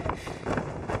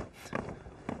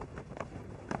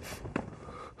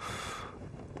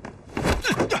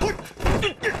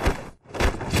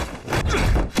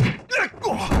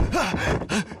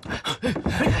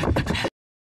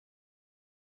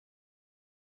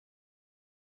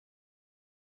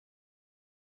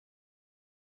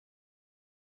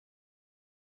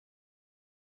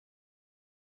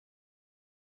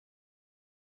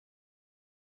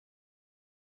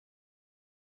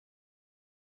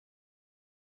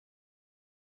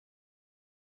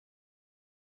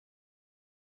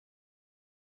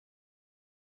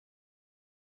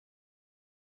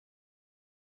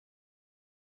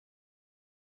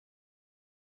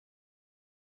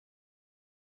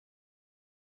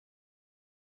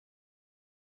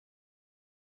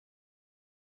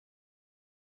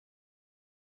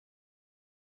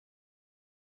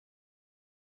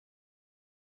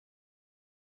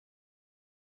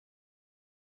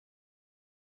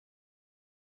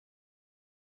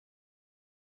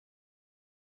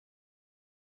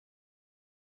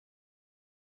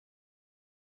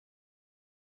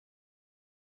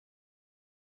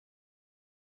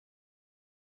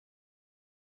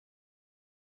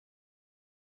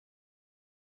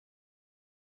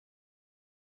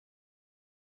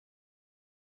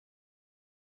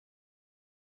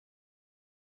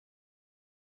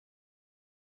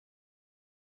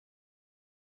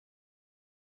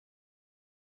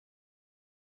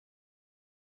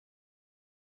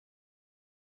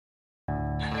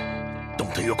动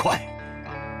得越快，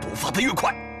毒发得越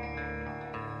快。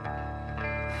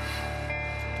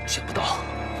想不到，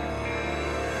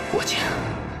我竟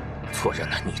错认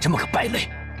了你这么个败类。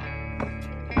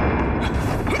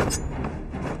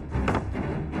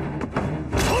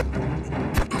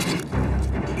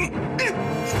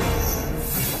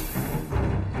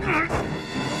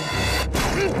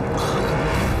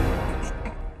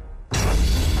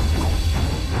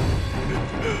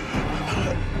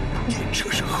你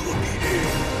这是何必？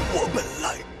我本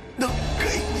来能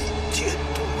给你解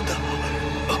毒的，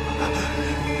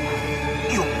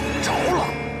用不着了。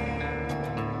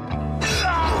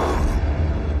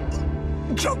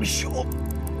张兄，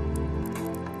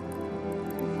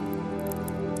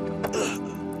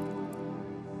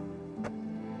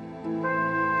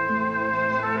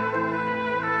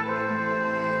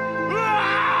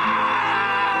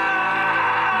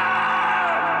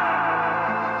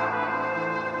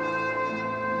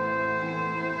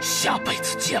下辈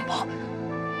子见吧。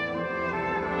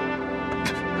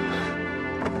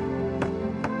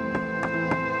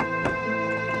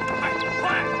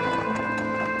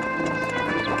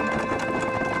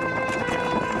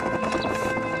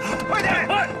快点！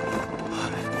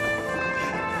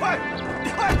快！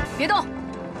别动！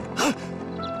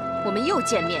我们又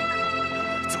见面了。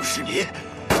就是你！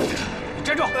你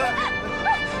站住！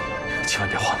千万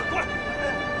别慌，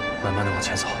慢慢的往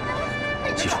前走，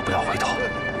记住不要回头。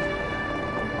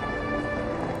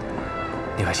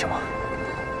你还行吗？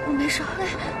我没事。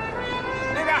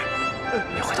那边，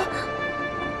别回头。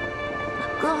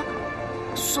哥，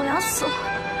索阳死了。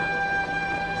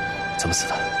怎么死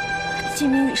的？季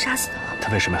明宇杀死的。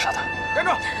他为什么要杀他？站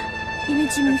住！因为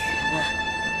季明宇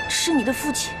是你的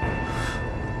父亲。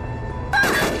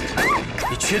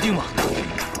你确定吗？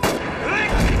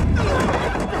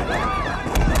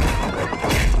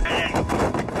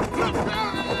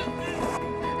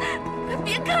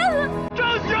别看了，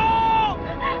张兄！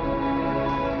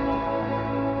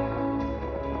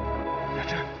雅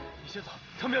芝，你先走，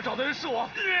他们要找的人是我。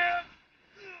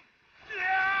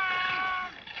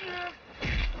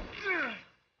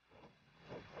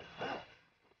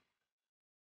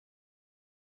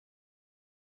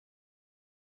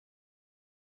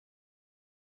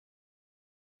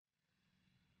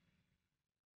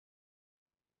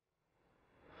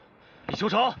李修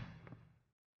成，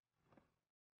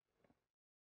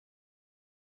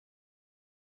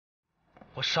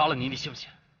我杀了你，你信不信？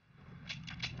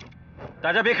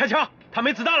大家别开枪，他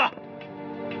没子弹了。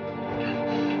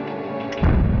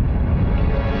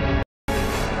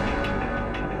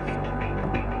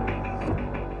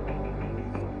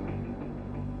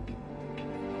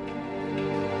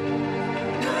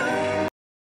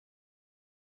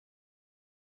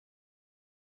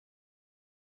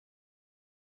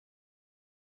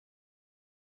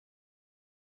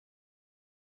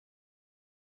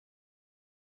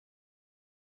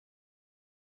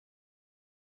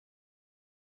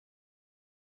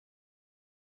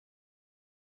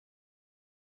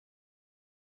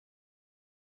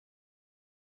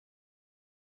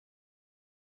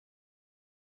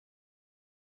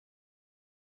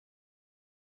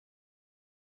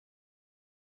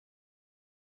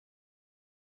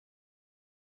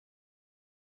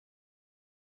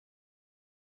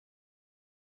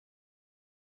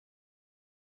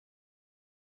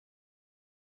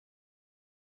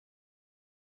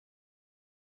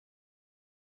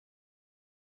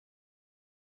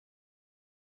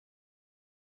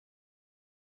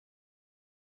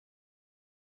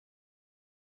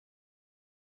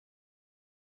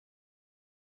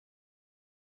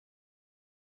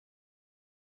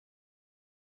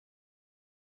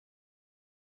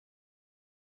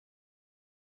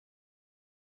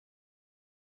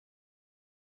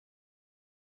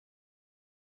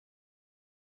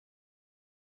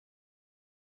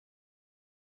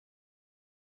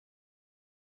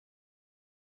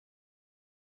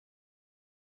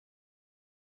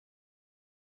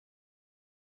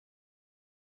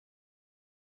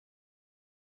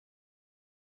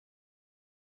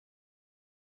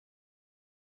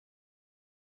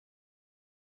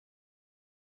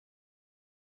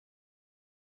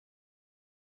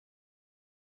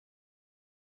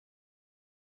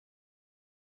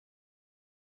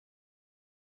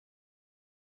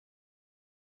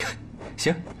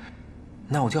行，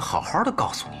那我就好好的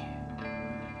告诉你，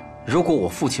如果我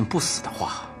父亲不死的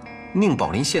话，宁宝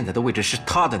林现在的位置是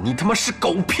他的，你他妈是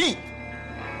狗屁！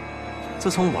自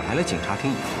从我来了警察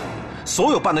厅以后，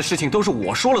所有办的事情都是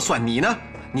我说了算，你呢？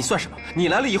你算什么？你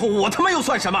来了以后，我他妈又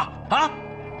算什么啊？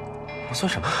我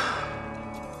算什么？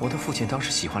我的父亲当时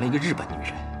喜欢了一个日本女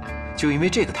人，就因为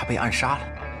这个他被暗杀了。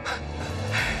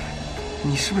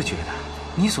你是不是觉得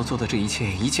你所做的这一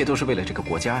切都是为了这个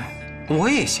国家呀？我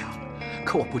也想，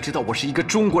可我不知道我是一个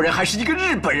中国人还是一个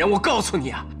日本人。我告诉你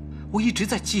啊，我一直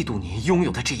在嫉妒你拥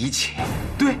有的这一切。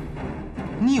对，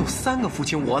你有3个父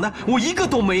亲，我呢，我1个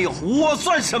都没有，我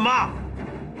算什么？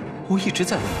我一直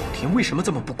在问老天，为什么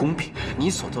这么不公平？你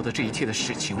所做的这一切的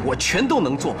事情，我全都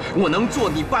能做，我能做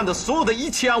你办的所有的一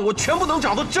切案，我全部能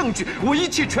找到证据，我一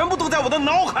切全部都在我的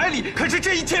脑海里。可是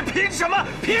这一切凭什么？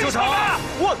凭什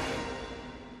么？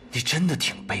你真的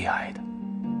挺悲哀的。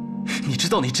你知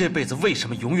道你这辈子为什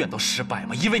么永远都失败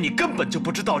吗？因为你根本就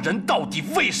不知道人到底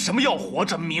为什么要活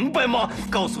着，明白吗？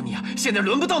告诉你啊，现在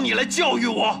轮不到你来教育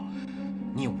我。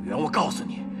聂武元，我告诉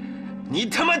你，你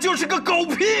他妈就是个狗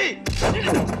屁！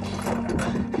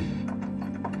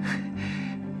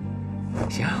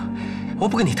行，我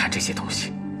不跟你谈这些东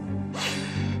西。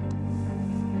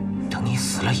等你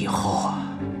死了以后啊，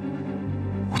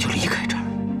我就离开这儿，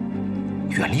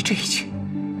远离这一切。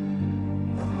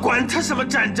管他什么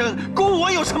战争，跟我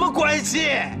有什么关系？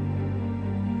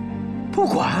不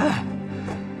管，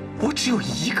我只有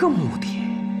一个目的，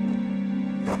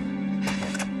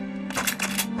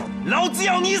老子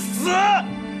要你死！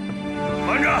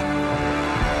慢着，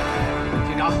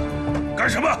厅长，干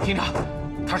什么？厅长，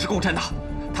他是共产党，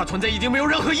他存在已经没有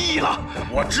任何意义了。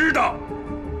我知道。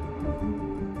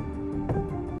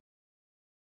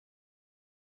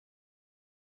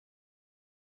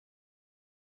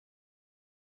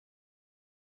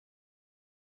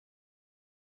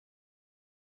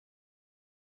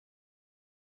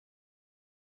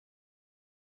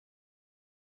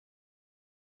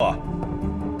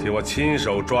替我亲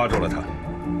手抓住了他。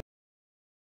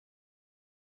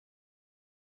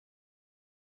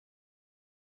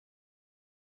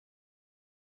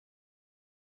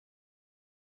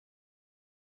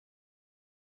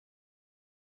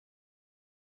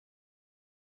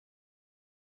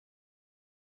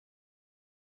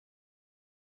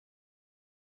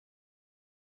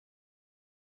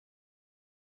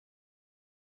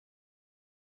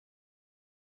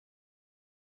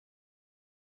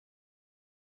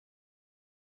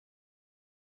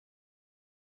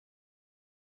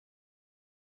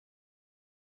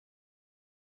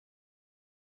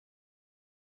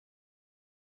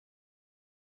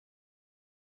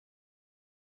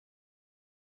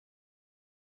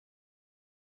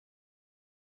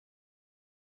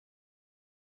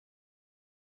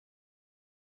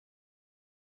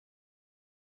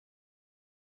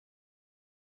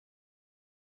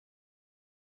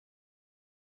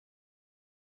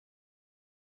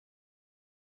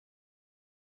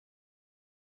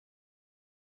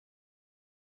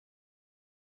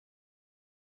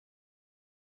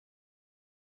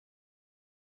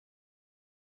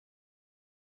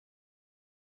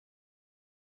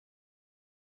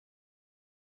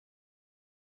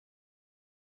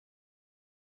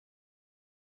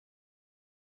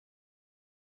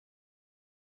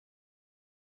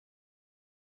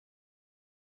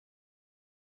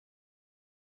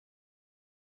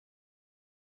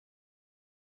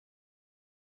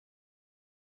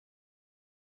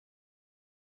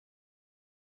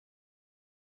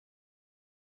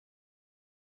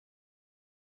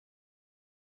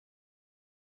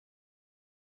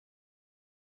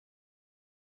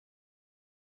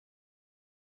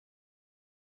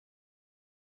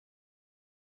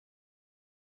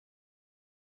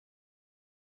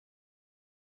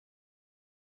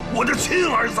我的亲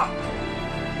儿子，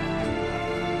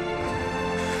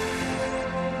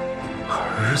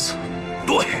儿子，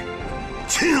对，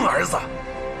亲儿子，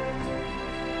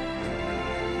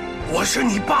我是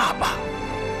你爸爸。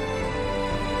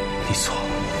你错了，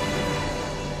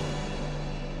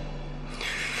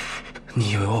你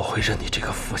以为我会认你这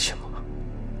个父亲吗？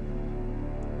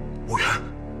武元，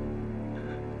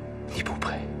你不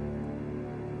配。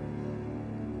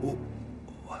我。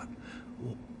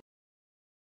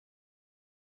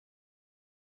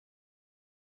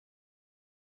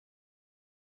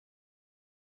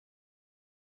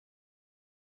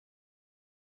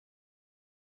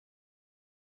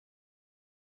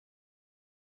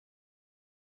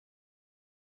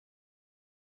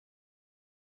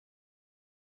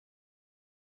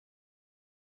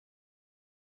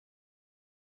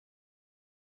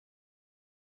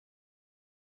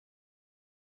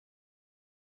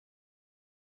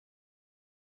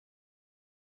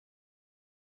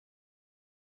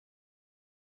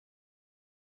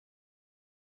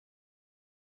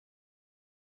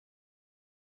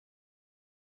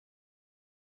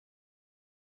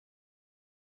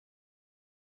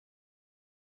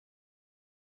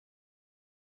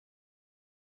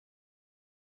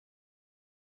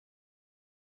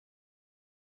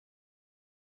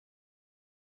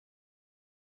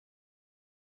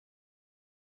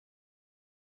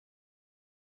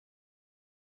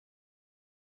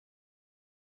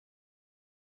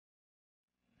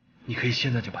你可以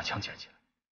现在就把枪捡起来，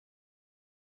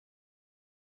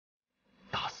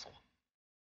打死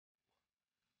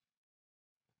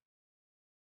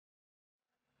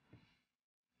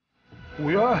我！五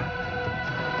元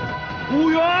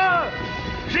，5元，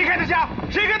谁开的枪？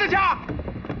谁开的枪？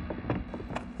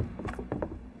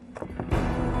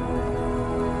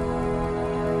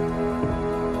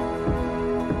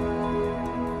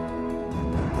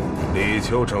李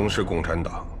秋成是共产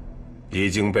党，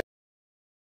已经被。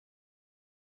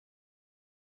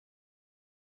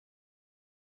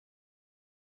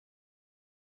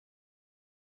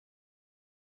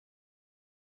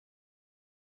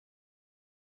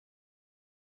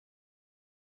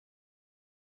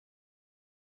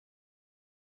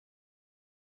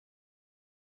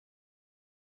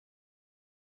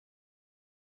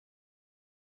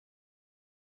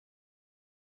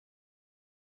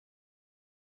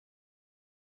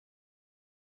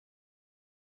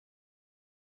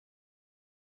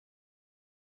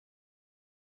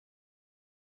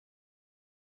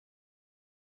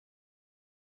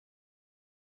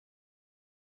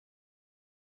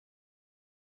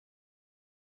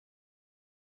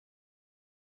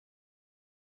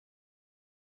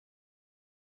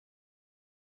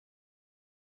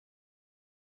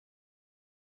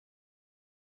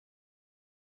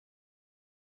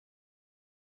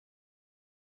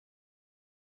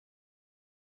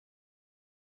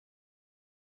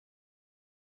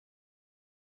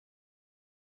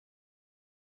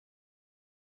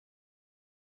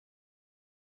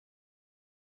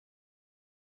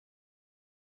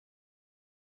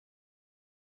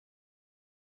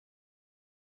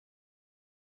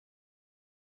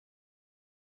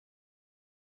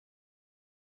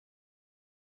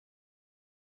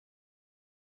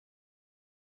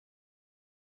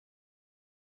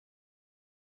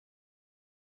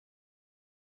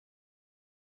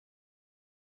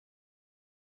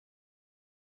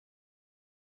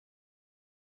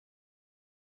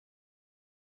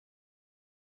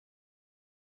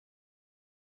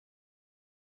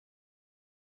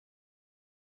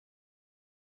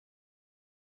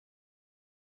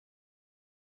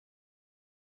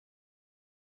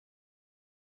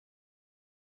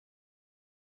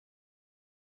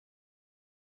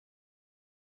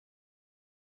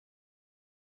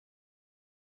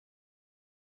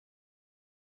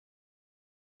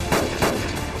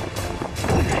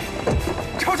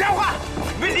抄家伙，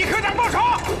为李科长报仇！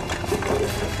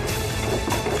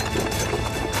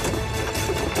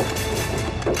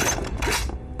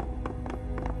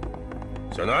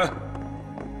小南，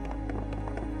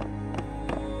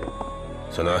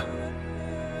小南，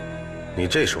你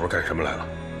这时候干什么来了？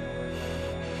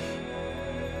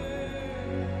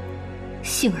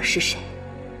杏儿是谁？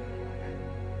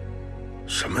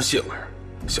什么杏儿？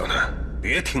小南，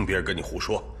别听别人跟你胡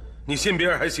说，你信别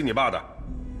人还信你爸的？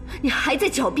你还在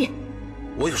狡辩？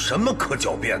我有什么可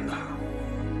狡辩的？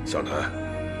小南，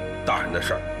大人的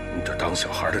事儿，你这当小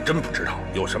孩的真不知道。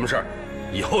有什么事儿，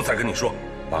以后再跟你说。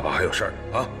爸爸还有事儿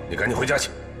啊，你赶紧回家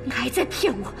去。你还在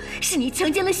骗我！是你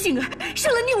强奸了杏儿，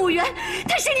生了宁武元，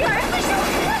他是你儿子，是我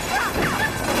儿子！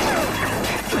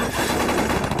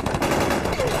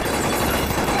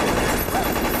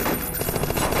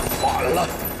反了，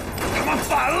他们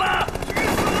反了！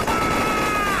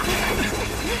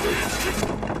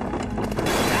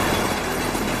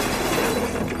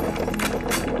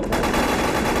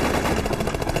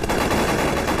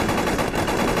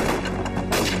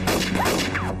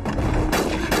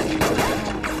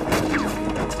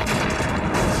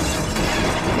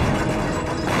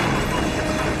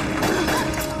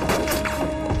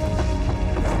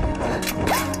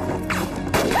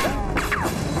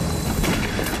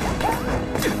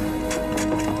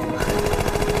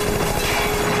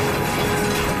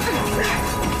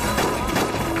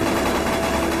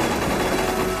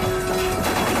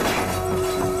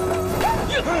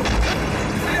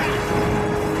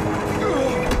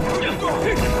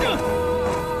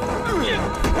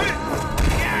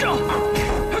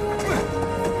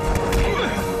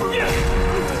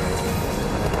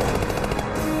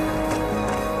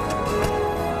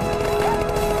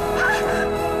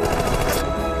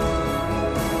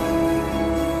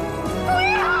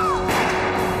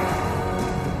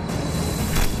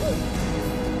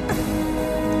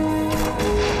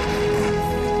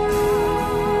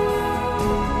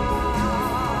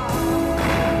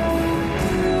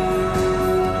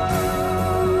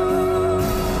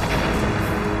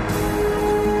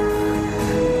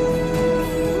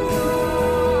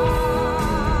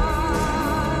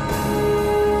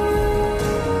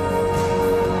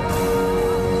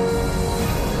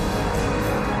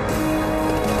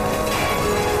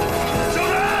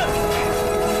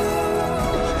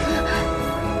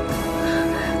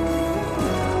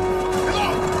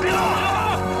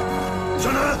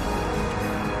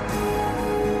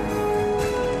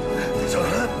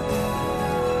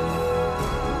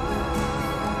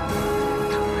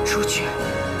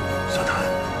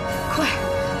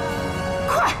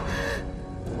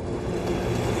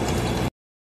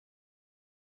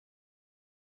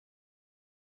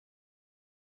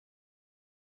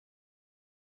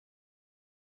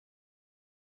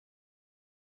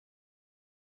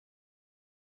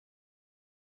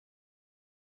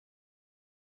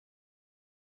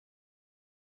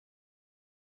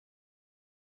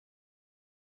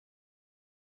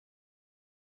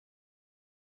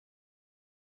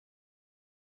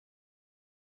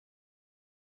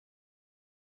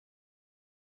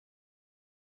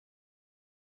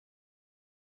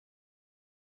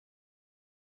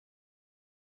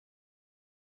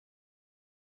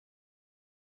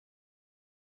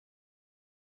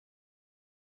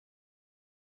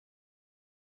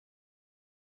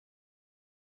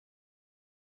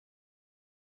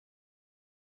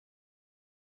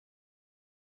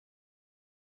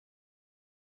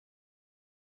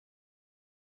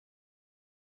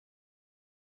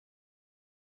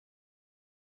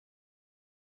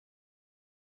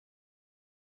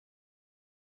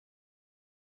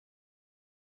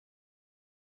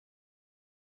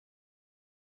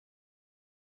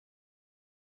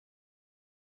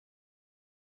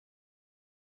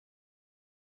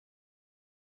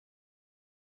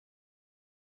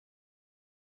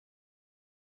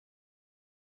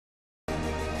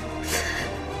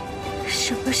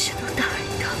爸是能答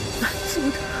应他、满足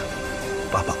的。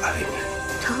爸爸爱你，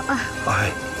他爱我，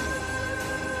爱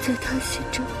在他心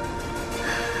中，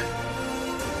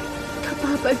他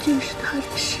爸爸就是他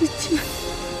的世界，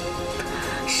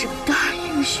是大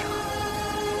英雄。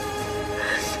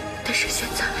但是现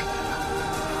在，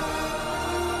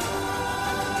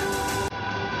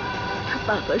他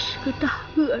爸爸是个大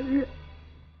恶人。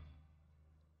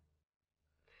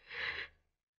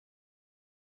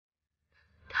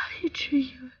他一直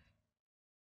以为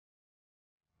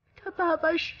他爸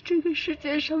爸是这个世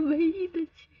界上唯一的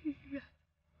亲人，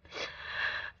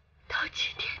到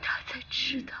今天他才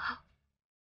知道，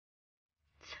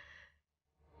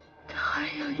他还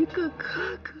有一个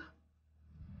哥哥。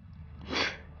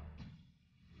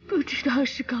不知道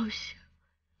是高兴，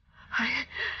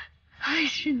还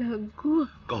是难过。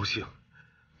高兴，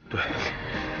对，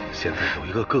现在有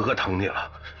一个哥哥疼你了，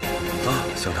啊，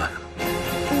小南。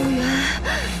五元，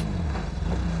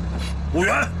五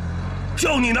元，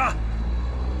叫你呢。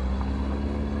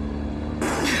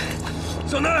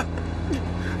小南，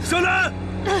小南，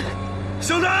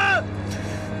小南，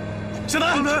小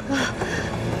南，小南。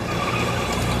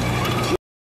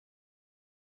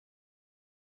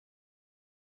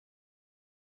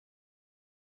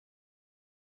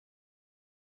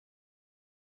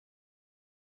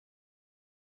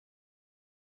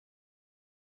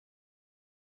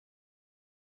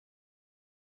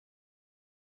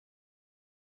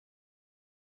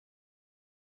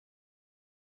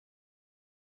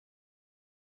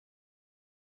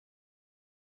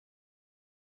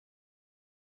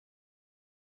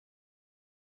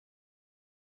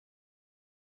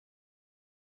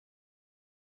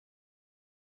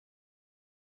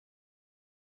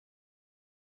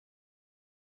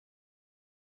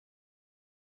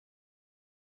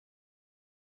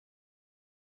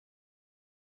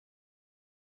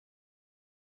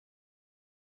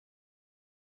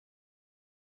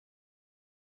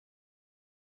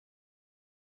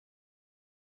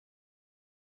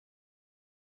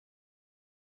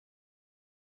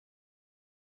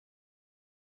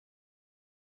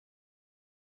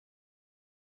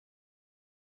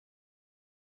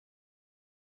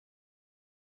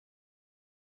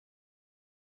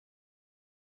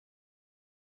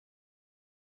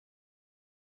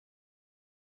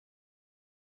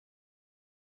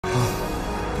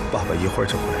爸爸一会儿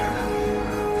就回来了。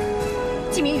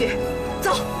季明宇，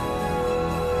走。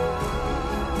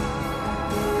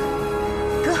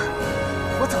哥，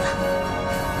我走了。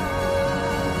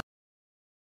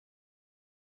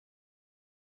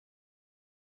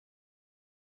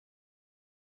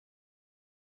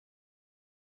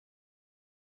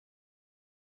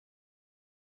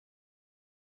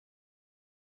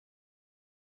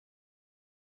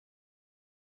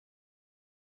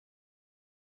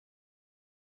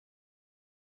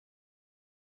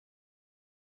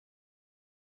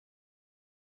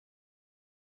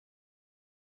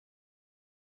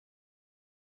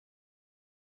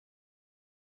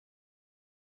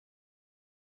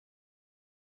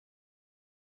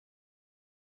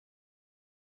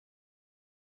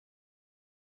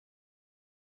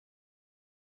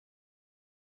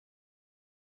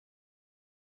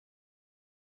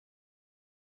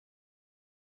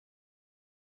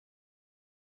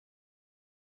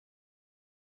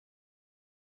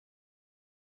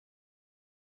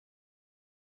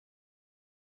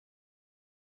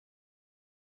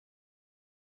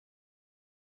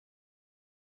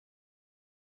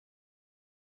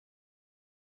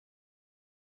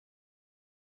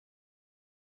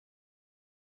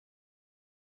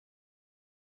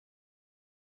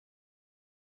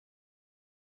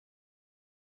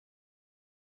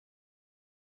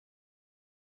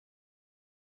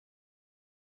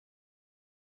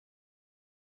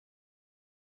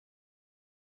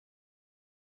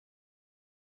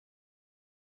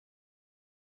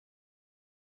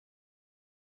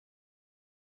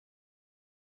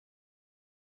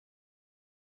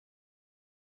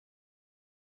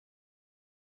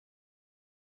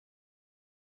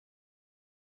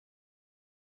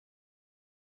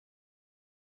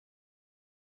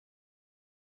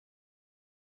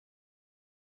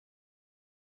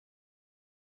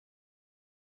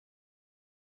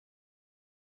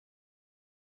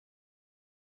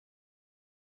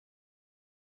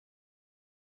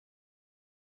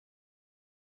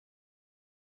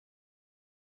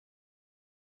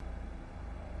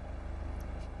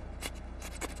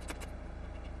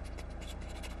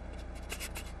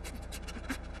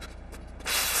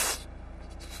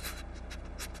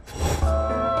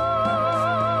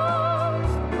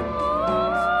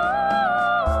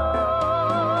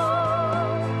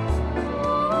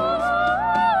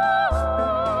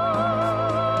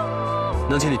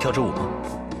能请你跳支舞吗？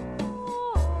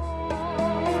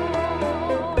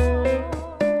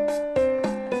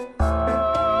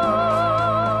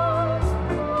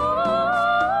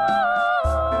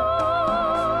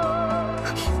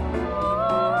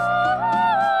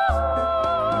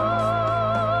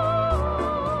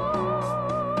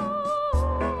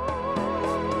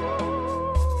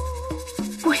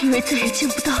我以为再也见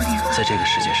不到你了。在这个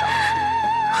世界上，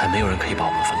还没有人可以把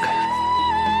我们分开。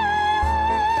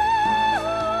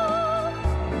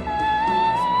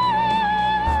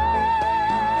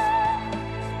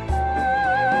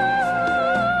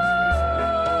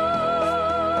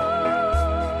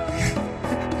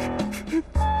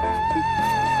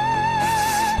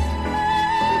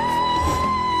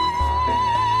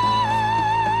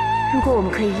如果我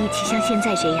们可以一起像现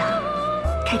在这样，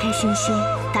开开心心、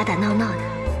打打闹闹的，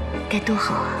该多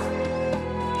好啊！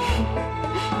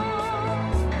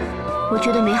我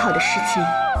觉得美好的事情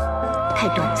太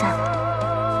短暂了。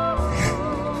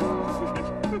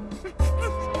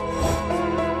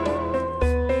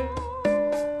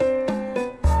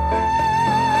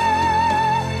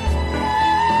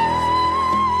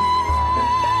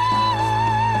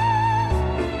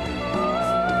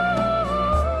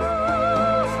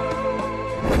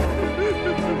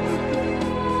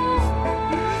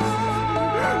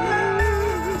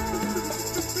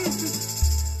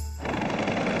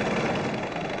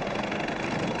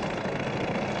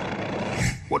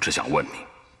我只想问你，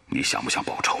你想不想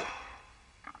报仇？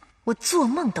我做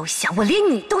梦都想，我连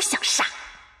你都想杀。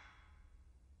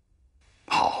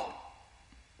好，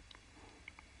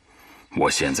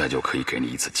我现在就可以给你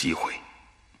一次机会，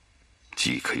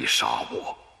既可以杀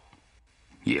我，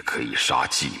也可以杀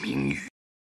季明宇。